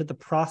relevant to the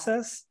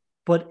process,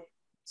 but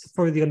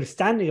for the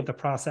understanding of the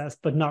process,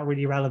 but not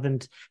really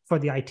relevant for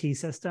the IT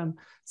system.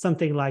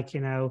 Something like,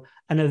 an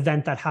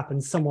event that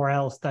happens somewhere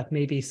else that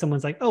maybe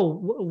someone's like, oh,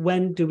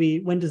 when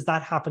does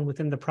that happen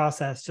within the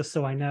process? Just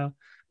so I know.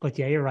 But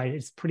yeah, you're right.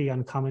 It's pretty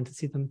uncommon to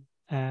see them.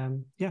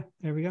 Yeah,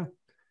 there we go.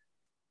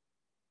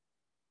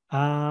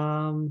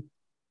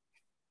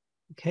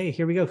 Okay,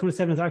 here we go. Camunda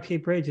 7 is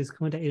RPA bridge. Is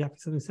Camunda 8 after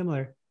something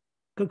similar?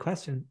 Good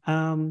question.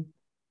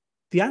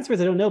 The answer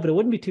is I don't know, but it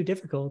wouldn't be too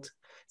difficult.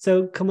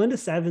 So Camunda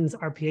 7's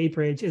RPA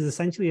bridge is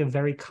essentially a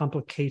very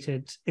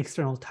complicated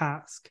external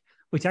task,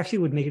 which actually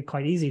would make it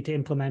quite easy to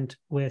implement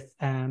with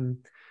a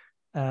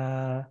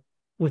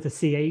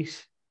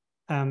C8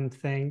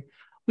 thing.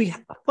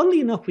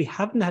 Funnily enough, we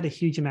haven't had a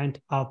huge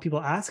amount of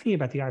people asking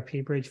about the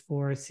RPA bridge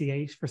for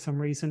C8 for some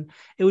reason.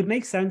 It would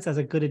make sense as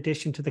a good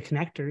addition to the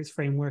connectors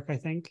framework, I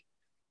think.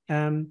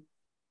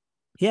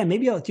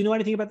 Maybe do you know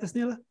anything about this,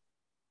 Nele?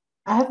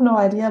 I have no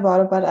idea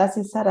about it, but as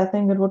you said, I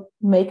think it would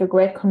make a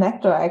great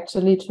connector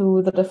actually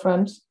to the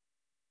different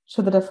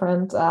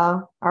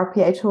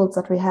RPA tools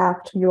that we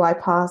have, to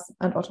UiPath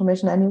and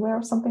Automation Anywhere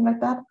or something like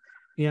that.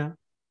 Yeah.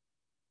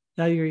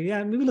 I agree.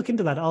 Yeah, maybe look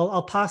into that.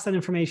 I'll pass that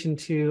information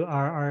to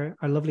our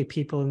lovely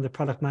people in the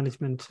product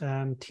management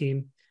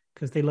team,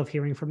 because they love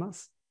hearing from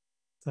us.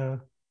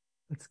 So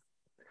it's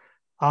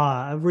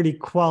a really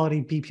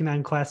quality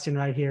BPMN question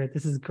right here.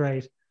 This is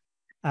great.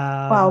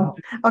 Wow.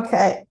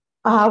 Okay.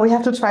 We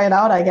have to try it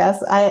out, I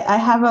guess.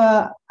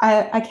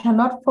 I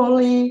cannot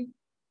fully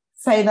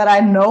say that I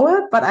know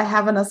it, but I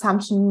have an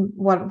assumption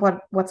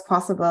what's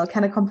possible.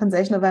 Can a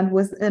compensation event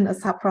within a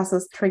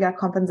sub-process trigger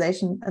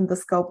compensation in the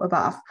scope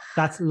above?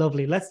 That's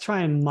lovely. Let's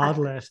try and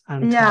model it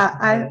and yeah, talk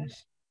about it.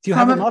 Do you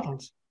have it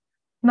modeled?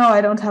 No,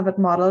 I don't have it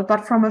modeled,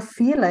 but from a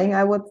feeling,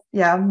 I would,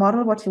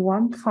 model what you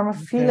want from a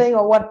feeling,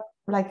 or what,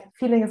 like,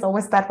 feeling is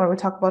always bad when we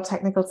talk about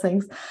technical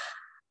things.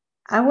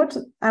 I would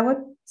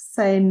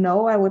say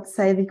no. I would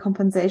say the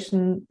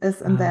compensation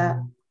is in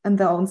their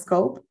own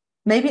scope.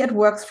 Maybe it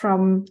works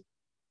from.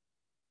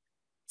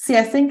 See,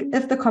 I think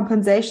if the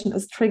compensation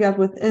is triggered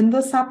within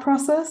the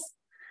sub-process,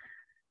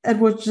 it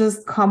would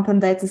just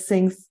compensate the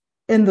things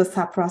in the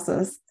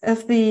sub-process.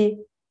 If the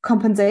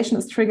compensation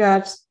is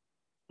triggered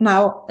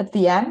now at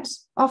the end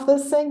of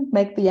this thing,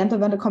 make the end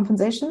event a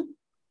compensation.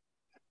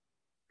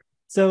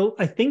 So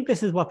I think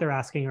this is what they're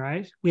asking,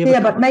 right?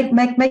 But make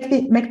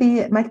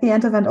the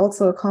end event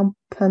also a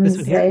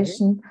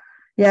compensation.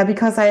 Yeah,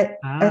 because I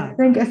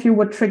think if you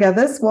would trigger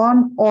this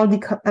one, all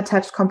the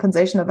attached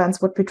compensation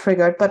events would be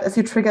triggered. But if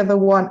you trigger the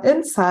one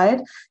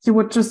inside, you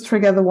would just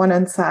trigger the one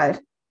inside.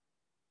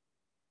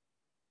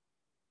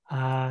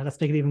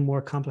 Let's make it even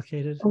more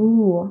complicated.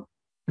 Ooh.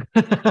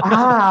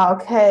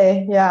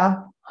 Okay.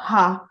 Yeah.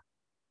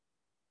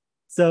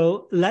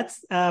 So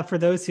let's, for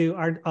those who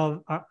aren't,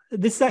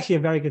 this is actually a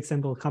very good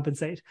symbol,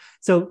 compensate.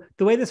 So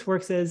the way this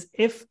works is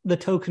if the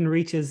token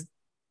reaches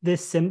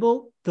this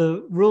symbol,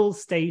 the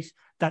rules state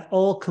that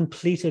all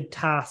completed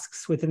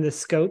tasks within the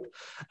scope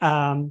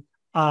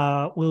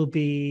will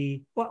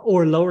be,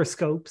 or lower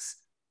scopes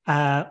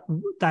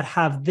that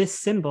have this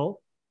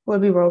symbol will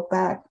be rolled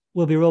back.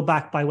 Will be rolled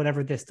back by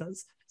whatever this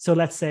does. So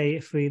let's say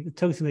if the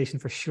token simulation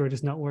for sure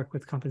does not work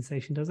with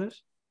compensation, does it?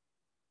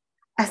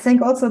 I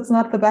think also it's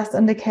not the best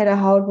indicator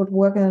how it would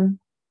work in.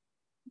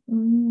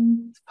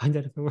 Find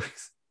out if it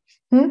works.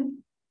 No.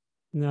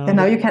 And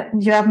now you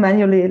have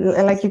manually,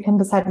 like you can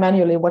decide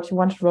manually what you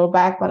want to roll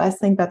back, but I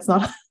think that's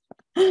not.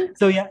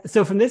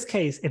 So from this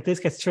case, if this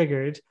gets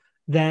triggered,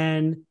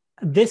 then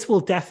this will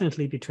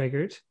definitely be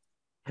triggered.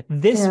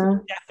 This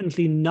will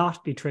definitely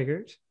not be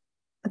triggered.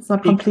 It's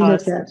not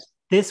completed yet.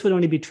 This would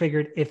only be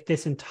triggered if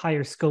this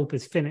entire scope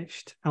is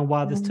finished. And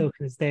while this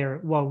token is there,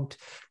 it won't.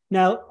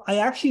 Now, I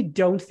actually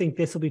don't think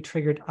this will be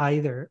triggered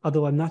either,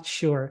 although I'm not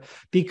sure,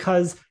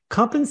 because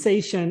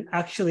compensation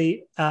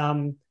actually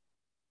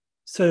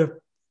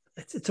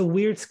it's a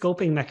weird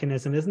scoping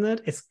mechanism, isn't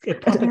it?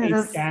 It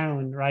propagates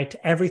down, right,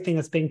 to everything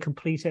that's been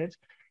completed.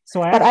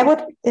 So I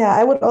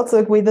would also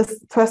agree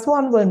this first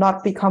one will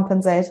not be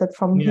compensated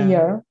from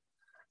here.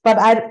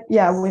 But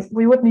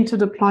we would need to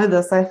deploy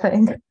this, I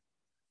think.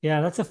 Yeah,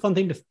 that's a fun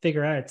thing to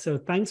figure out. So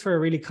thanks for a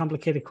really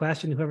complicated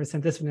question, whoever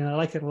sent this one in. I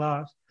like it a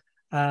lot.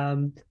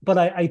 But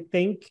I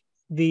think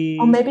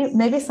or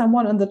maybe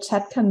someone in the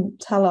chat can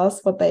tell us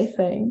what they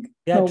think.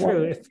 Yeah,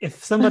 true.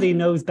 If somebody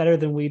knows better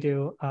than we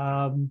do,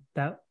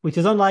 which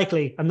is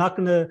unlikely. I'm not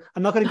gonna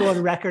go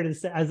on record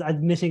as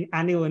admitting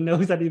anyone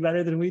knows any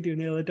better than we do,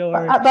 Nele.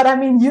 But I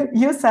mean,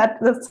 you said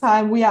this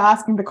time we are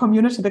asking the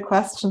community the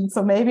question,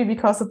 so maybe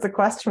because it's a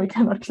question we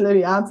cannot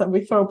clearly answer,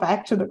 we throw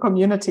back to the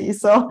community.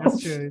 So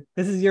that's true.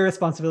 This is your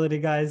responsibility,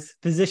 guys.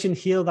 Physician,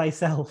 heal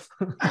thyself.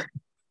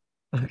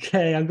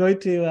 Okay, I'm going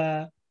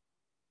to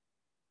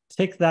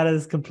tick that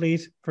as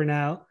complete for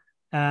now.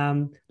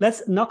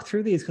 Let's knock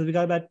through these because we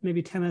got about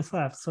maybe 10 minutes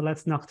left. So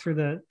let's knock through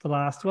the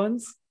last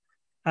ones.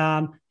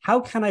 How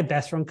can I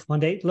best run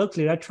Camunda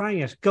locally without trying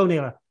it? Go,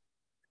 Nele.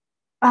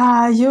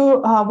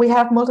 We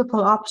have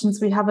multiple options.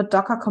 We have a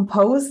Docker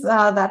Compose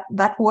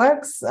that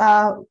works,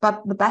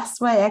 but the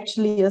best way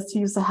actually is to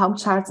use the Helm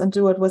charts and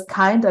do it with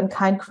Kind, and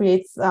Kind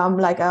creates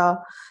like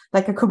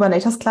a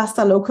Kubernetes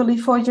cluster locally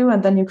for you,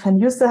 and then you can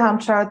use the Helm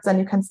charts and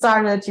you can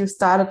start it. You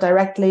start it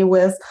directly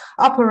with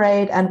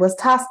Operate and with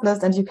Task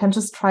List, and you can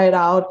just try it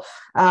out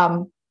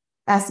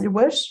as you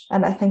wish.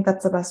 And I think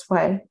that's the best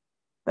way,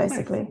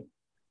 basically. Nice.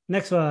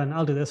 Next one,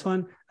 I'll do this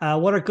one.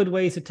 What are good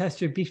ways to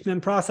test your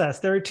BPMN process?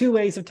 There are two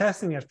ways of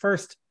testing it.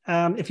 First,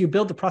 if you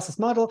build the process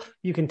model,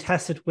 you can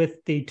test it with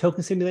the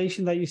token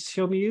simulation that you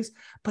showed me use.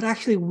 But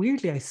actually,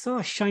 weirdly, I saw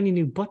a shiny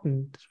new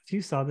button.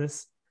 You saw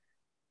this.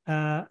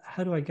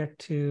 How do I get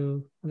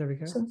to? There we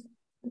go.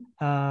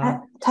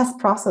 Test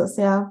process,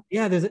 yeah.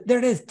 Yeah, there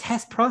it is,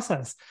 test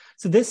process.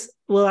 So this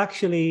will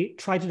actually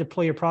try to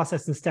deploy your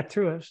process and step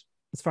through it,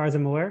 as far as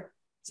I'm aware.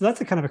 So that's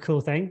a kind of a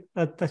cool thing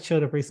that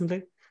showed up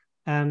recently.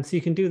 So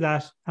you can do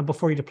that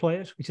before you deploy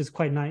it, which is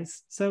quite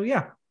nice. So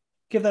yeah,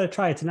 give that a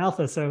try. It's an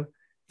alpha, so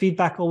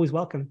feedback always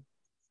welcome.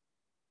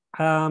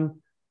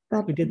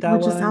 We did that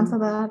one. Just answer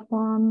that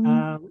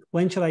one.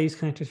 When should I use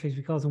connectors for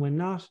HTTP calls and when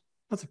not?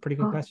 That's a pretty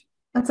good question.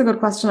 That's a good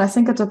question. I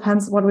think it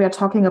depends what we are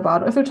talking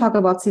about. If we talk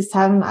about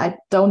C7, I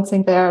don't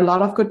think there are a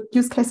lot of good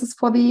use cases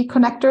for the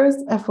connectors.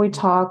 If we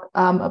talk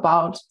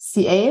about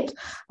C8,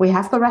 we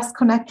have the REST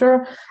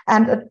connector,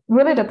 and it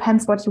really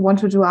depends what you want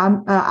to do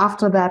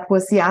after that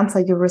with the answer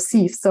you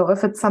receive. So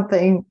if it's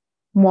something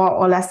more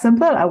or less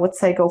simple, I would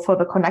say go for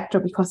the connector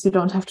because you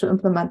don't have to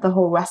implement the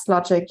whole REST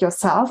logic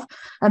yourself.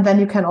 And then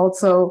you can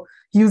also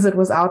use it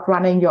without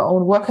running your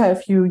own worker.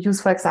 If you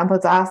use, for example,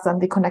 SaaS, then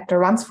the connector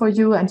runs for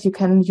you and you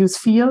can use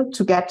Feel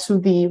to get to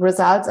the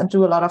results and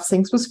do a lot of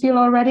things with Feel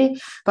already.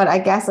 But I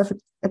guess if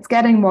it's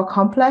getting more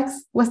complex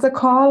with the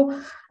call,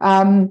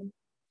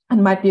 it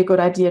might be a good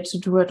idea to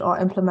do it or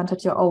implement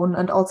it your own.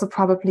 And also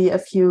probably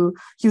if you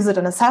use it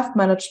in a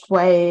self-managed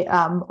way,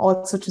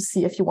 also to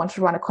see if you want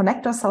to run a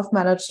connector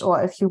self-managed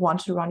or if you want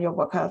to run your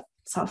worker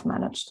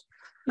self-managed.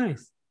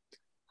 Nice.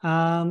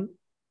 Nele,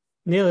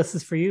 this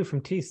is for you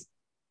from Tees.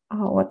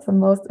 Oh, what's the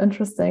most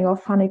interesting or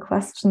funny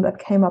question that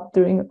came up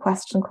during a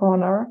question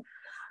corner?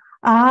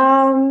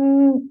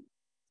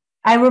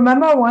 I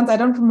remember once, I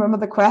don't remember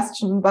the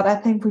question, but I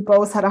think we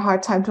both had a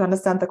hard time to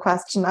understand the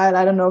question.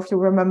 I don't know if you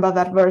remember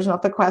that version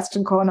of the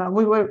question corner.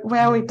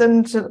 Where we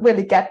didn't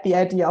really get the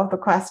idea of the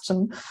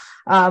question.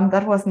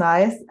 That was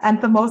nice.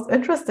 And the most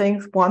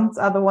interesting ones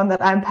are the one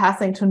that I'm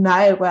passing to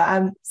Niall, where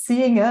I'm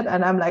seeing it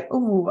and I'm like,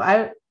 ooh,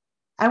 I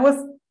was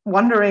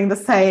wondering the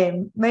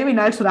same. Maybe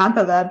Niall should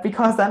answer that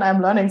because then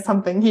I'm learning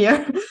something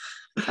here.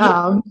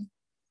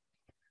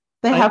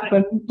 There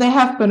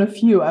have been a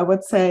few, I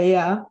would say.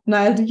 Yeah.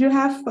 Niall, do you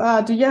have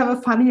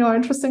a funny or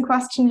interesting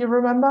question you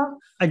remember?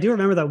 I do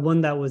remember that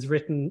one that was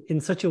written in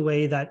such a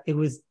way that it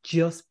was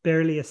just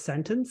barely a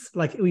sentence.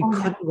 Like we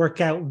couldn't work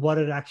out what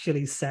it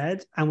actually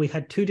said, and we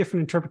had two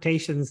different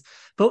interpretations.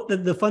 But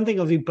the fun thing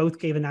was we both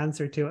gave an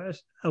answer to it,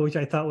 which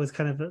I thought was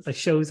kind of like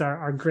shows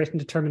our grit and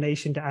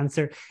determination to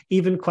answer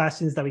even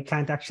questions that we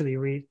can't actually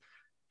read.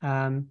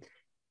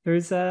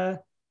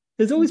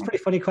 There's always pretty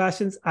funny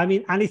questions. I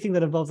mean, anything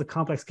that involves a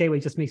complex gateway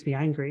just makes me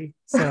angry.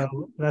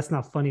 So that's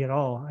not funny at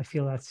all. I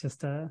feel that's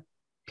just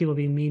people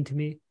being mean to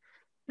me.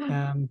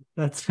 So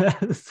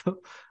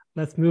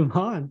let's move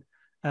on.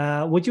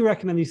 Would you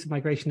recommend the use of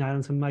migration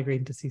islands when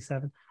migrating to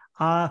C7?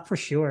 For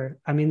sure.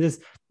 I mean,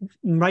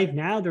 right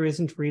now there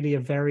isn't really a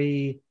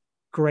very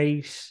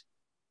great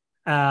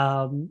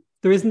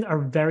there isn't a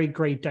very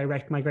great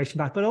direct migration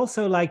back, but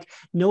also like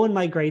no one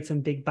migrates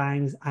in big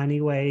bangs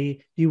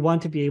anyway. You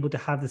want to be able to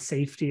have the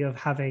safety of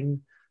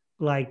having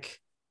like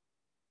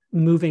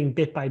moving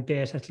bit by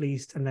bit at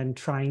least, and then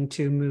trying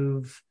to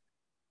move,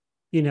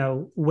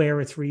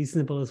 where it's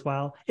reasonable as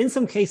well. In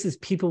some cases,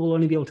 people will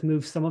only be able to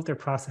move some of their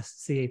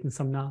process to C8 and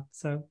some not.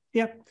 So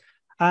yeah,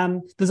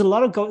 there's a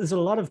lot of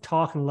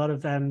talk and a lot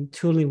of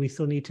tooling we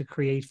still need to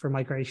create for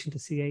migration to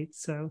C8.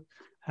 So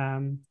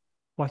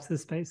watch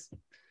this space.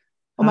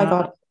 Oh my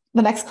God.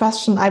 The next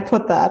question, I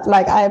put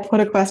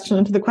a question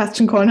into the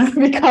question corner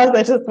because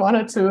I just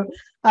wanted to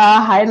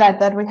highlight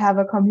that we have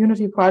a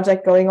community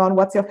project going on.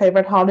 What's your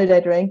favorite holiday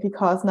drink?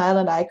 Because Niall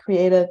and I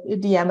created a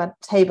DM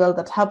table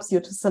that helps you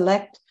to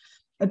select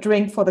a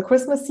drink for the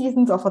Christmas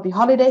seasons or for the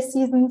holiday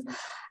seasons.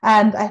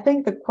 And I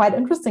think the quite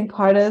interesting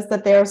part is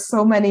that there are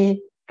so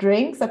many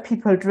drinks that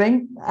people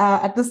drink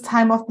at this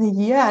time of the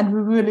year. And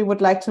we really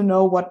would like to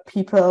know what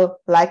people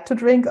like to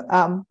drink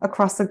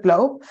across the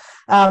globe.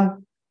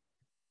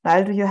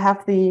 Niall, do you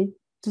have the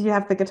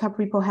GitHub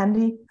repo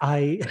handy?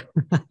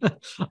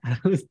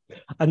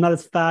 I'm not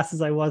as fast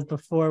as I was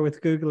before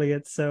with Googling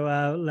it.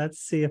 So let's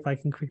see if I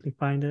can quickly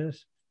find it.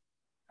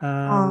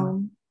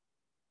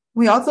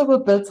 We also will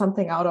build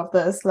something out of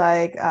this.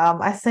 Like,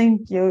 I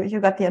think you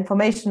got the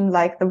information,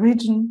 like the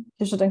region.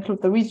 You should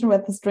include the region where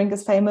this drink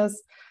is famous,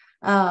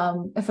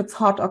 if it's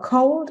hot or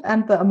cold,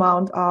 and the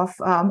amount of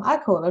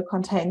alcohol it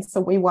contains.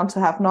 So we want to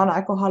have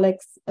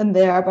non-alcoholics in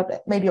there,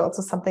 but maybe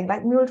also something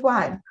like mulled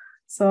wine.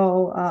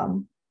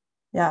 So,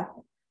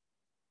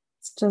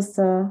 it's just...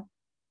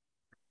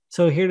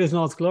 So here it is in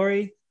all its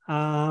glory.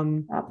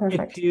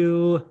 Perfect.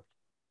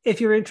 If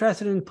you're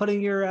interested in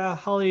putting your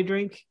holiday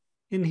drink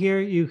in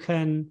here, you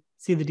can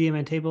see the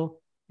DMN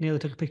table. Nele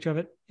took a picture of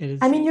it.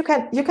 I mean, you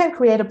can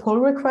create a pull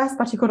request,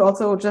 but you could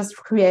also just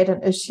create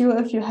an issue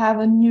if you have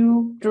a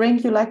new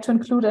drink you like to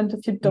include, and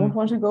if you don't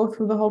want to go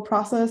through the whole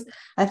process.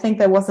 I think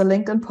there was a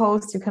LinkedIn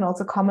post. You can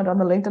also comment on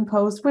the LinkedIn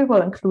post.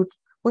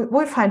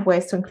 We'll find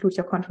ways to include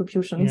your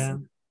contributions. Yeah,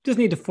 just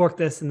need to fork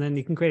this, and then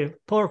you can create a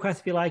pull request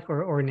if you like,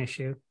 or an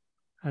issue,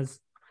 and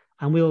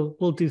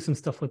we'll do some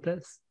stuff with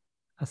this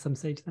at some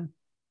stage then.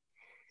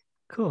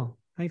 Cool,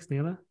 thanks,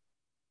 Nele.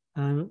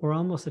 And we're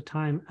almost at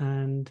time,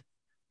 and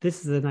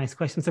this is a nice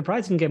question. I'm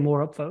surprised we didn't get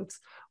more upvotes.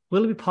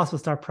 Will it be possible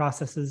to start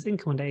processes in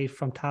Camunda 8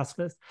 from task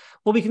list?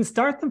 Well, we can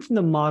start them from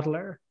the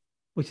modeler,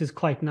 which is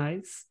quite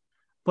nice,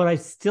 but I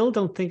still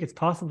don't think it's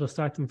possible to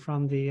start them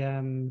from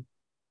the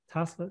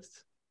task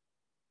list.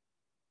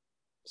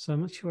 So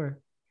I'm not sure.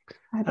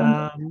 I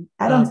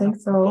don't think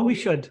so. But we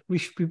should.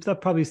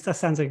 That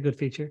sounds like a good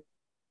feature.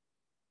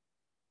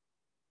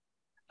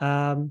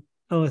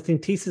 I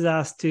think Tees has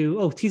asked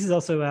Tees has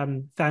also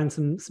found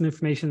some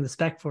information in the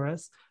spec for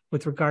us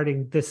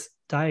regarding this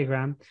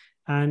diagram.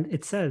 And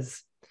it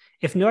says,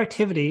 if no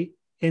activity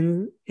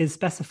is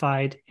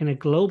specified in a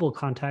global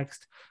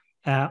context,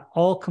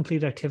 all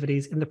completed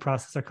activities in the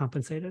process are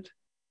compensated.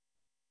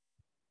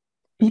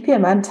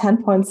 BPMN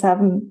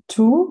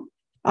 10.72.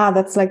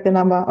 That's like the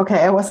number. Okay,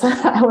 I was.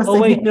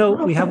 Oh wait, no,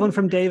 we have one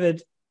from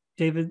David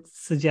David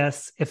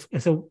suggests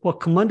so what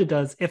Camunda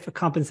does, if a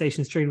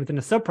compensation is triggered within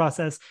a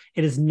sub-process,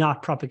 it is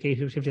not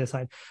propagated to the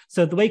outside.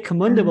 So the way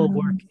Camunda will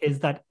work is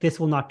that this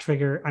will not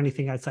trigger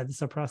anything outside the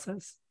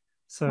sub-process.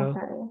 So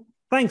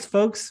thanks,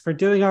 folks, for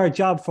doing our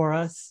job for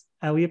us.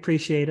 We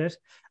appreciate it.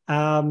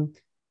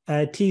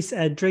 Tis,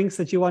 drinks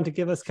that you want to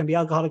give us can be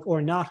alcoholic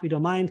or not. We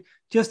don't mind.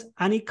 Just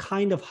any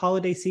kind of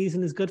holiday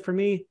season is good for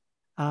me.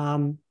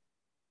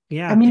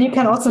 Yeah, I mean, you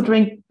can also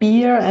drink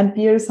beer, and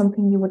beer is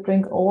something you would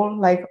drink all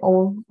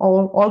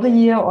the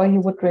year, or you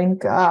would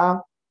drink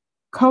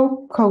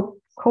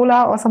Coca-Cola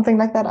or something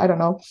like that. I don't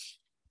know.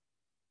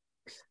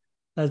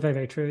 That's very,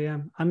 very true. Yeah,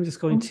 I'm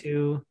just going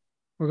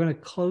we're going to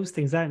close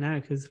things out now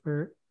because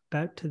we're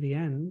about to the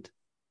end.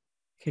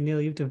 Okay, Neil,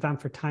 you have to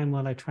vamp for time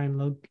while I try and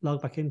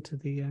log back into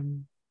the.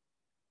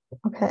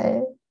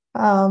 Okay.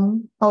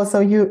 So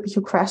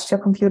you crashed your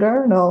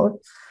computer? No.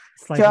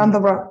 Slightly, you're on the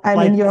wrong.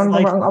 You're on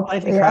the wrong.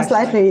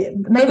 Slightly.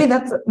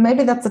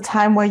 Maybe that's a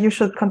time where you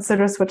should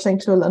consider switching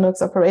to a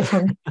Linux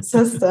operating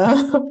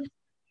system.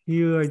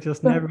 You are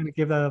just never going to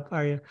give that up,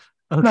 are you?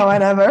 Okay. No, I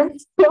never.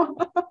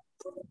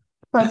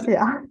 But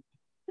yeah,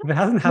 if it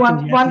hasn't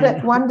happened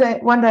yet.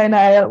 One day,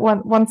 Niall,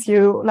 once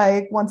you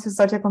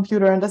start your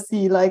computer and I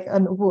see like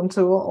an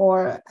Ubuntu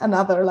or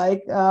another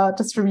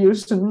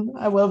distribution,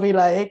 I will be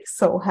like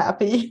so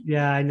happy.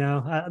 Yeah, I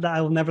know.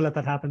 I will never let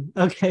that happen.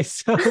 Okay,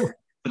 so.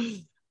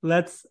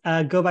 Let's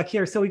go back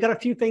here. So we got a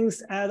few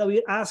things that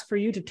we ask for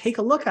you to take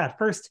a look at.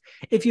 First,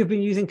 if you've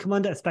been using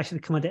Camunda, especially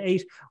Camunda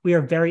 8, we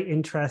are very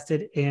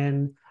interested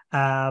in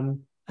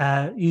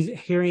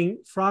hearing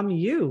from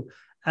you.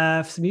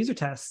 Some user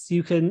tests.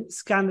 You can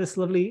scan this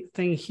lovely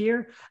thing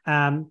here,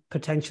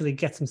 potentially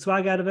get some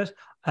swag out of it,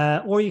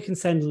 or you can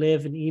send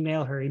Liv an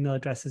email. Her email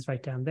address is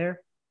right down there.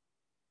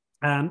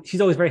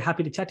 She's always very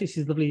happy to chat to.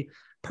 She's a lovely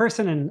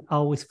person and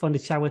always fun to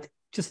chat with,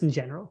 just in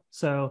general.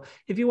 So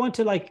if you want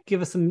to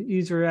give us some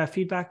user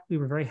feedback, we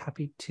were very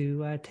happy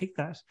to take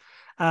that.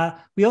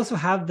 We also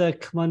have the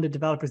Camunda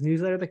developers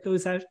newsletter that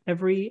goes out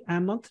every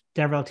month.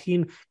 DevRel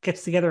team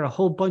gets together a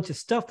whole bunch of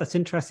stuff that's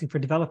interesting for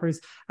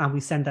developers, and we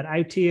send that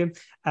out to you.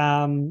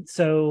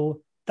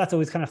 So that's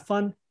always kind of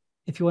fun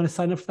if you want to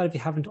sign up for that if you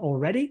haven't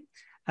already.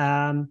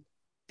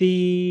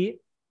 The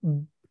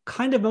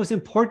kind of most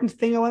important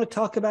thing I want to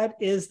talk about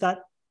is that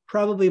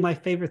probably my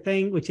favorite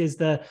thing, which is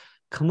the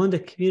Camunda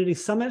Community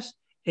Summit,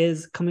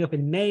 is coming up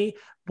in May.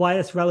 Why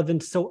it's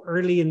relevant so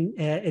early in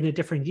a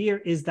different year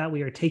is that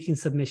we are taking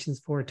submissions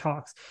for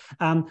talks.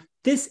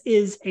 This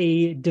is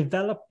a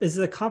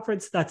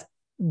conference that's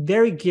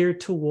very geared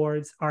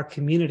towards our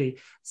community.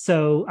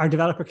 So our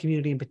developer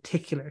community in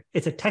particular.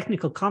 It's a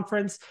technical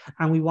conference,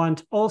 and we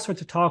want all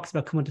sorts of talks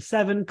about Camunda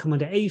 7,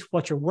 Camunda 8,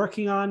 what you're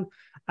working on.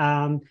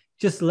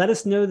 Just let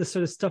us know the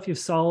sort of stuff you've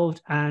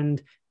solved,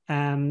 and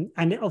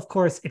of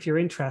course, if you're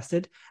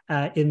interested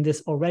in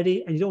this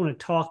already and you don't want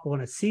to talk but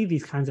want to see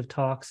these kinds of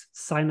talks,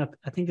 sign up.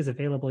 I think is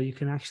available. You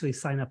can actually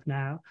sign up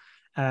now,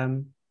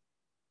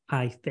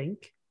 I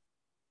think,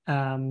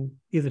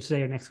 either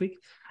today or next week.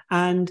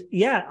 And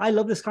yeah, I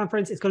love this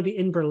conference. It's going to be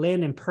in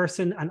Berlin in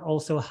person and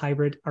also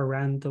hybrid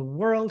around the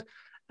world.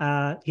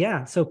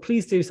 So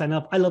please do sign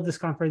up. I love this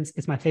conference.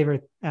 It's my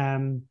favorite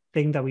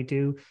thing that we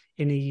do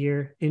in a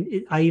year.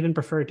 I even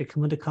prefer it to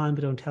CamundaCon,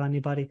 but don't tell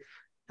anybody.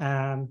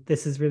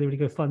 This is really, really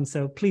good fun.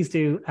 So please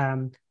do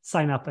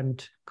sign up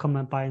and come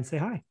by and say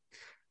hi.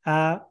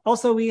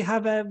 Also, we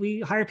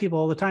hire people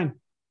all the time.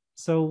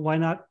 So why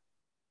not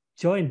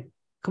join?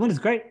 Camunda is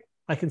great,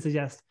 I can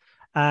suggest.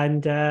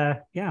 And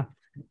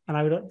and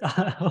I would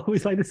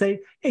always like to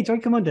say, hey,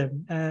 join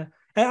Camunda.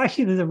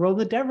 Actually, there's a role in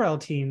the DevRel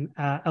team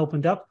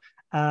opened up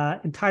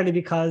entirely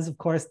because, of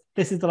course,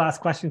 this is the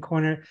last question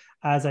corner,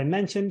 as I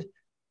mentioned.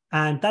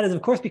 And that is,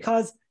 of course,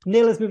 because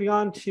Nele is moving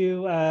on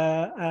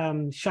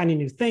to shiny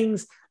new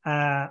things.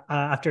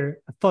 After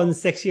a fun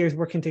 6 years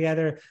working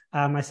together,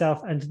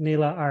 myself and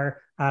Nele are,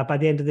 by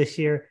the end of this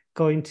year,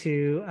 going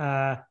to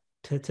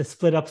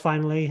split up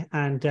finally.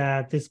 And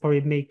this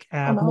probably make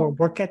more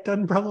work get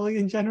done, probably,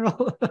 in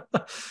general.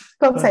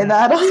 Don't say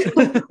that.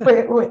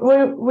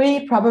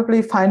 we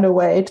probably find a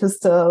way to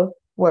still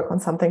work on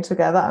something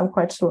together. I'm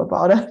quite sure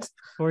about it.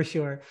 For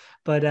sure.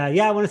 But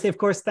I want to say, of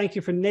course, thank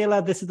you for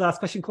Nele. This is the last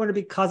question corner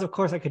because, of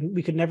course,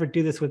 we could never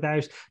do this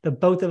without the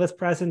both of us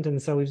present.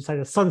 And so we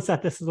decided to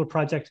sunset this little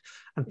project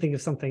and think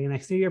of something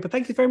next new year. But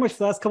thank you very much for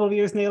the last couple of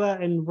years, Nele,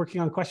 and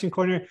working on Question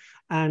Corner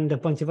and a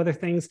bunch of other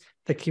things.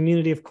 The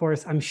community, of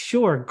course, I'm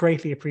sure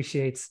greatly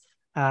appreciates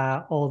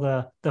all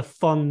the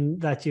fun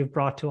that you've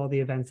brought to all the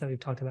events that we've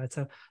talked about.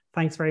 So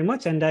thanks very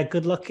much. And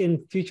good luck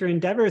in future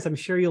endeavors. I'm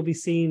sure you'll be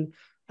seen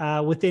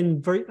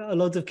within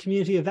loads of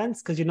community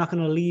events because you're not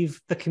going to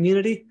leave the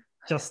community.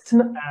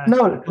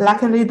 No,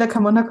 luckily the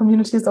Camunda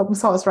community is open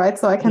source, right?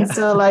 So I can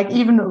still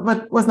even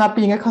was not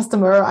being a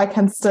customer, I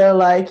can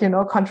still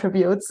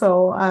contribute.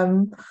 So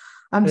I'm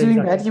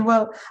doing that. You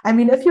will. I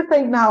mean, if you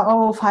think now,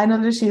 oh,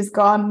 finally she's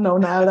gone. No,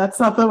 that's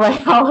not the way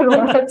how it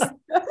works.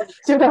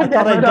 I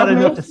thought I'd done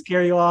enough to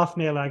scare you off,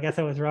 Nele. I guess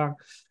I was wrong.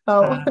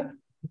 Oh.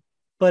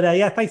 But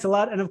yeah, thanks a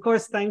lot. And of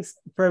course, thanks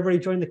for everybody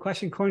joining the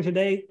question corner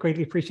today.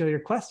 Greatly appreciate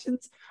your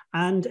questions.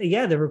 And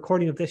yeah, the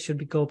recording of this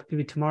should go up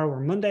maybe tomorrow or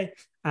Monday.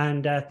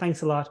 And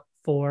thanks a lot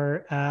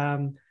for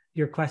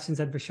your questions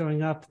and for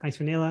showing up. Thanks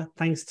for Nele.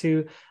 Thanks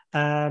to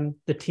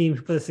the team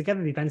who put this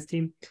together, the events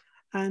team.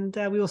 And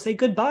we will say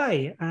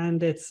goodbye.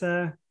 And it's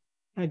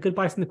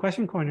goodbye from the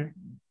question corner.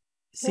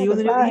 See you in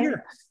the new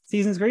year.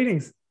 Season's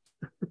greetings.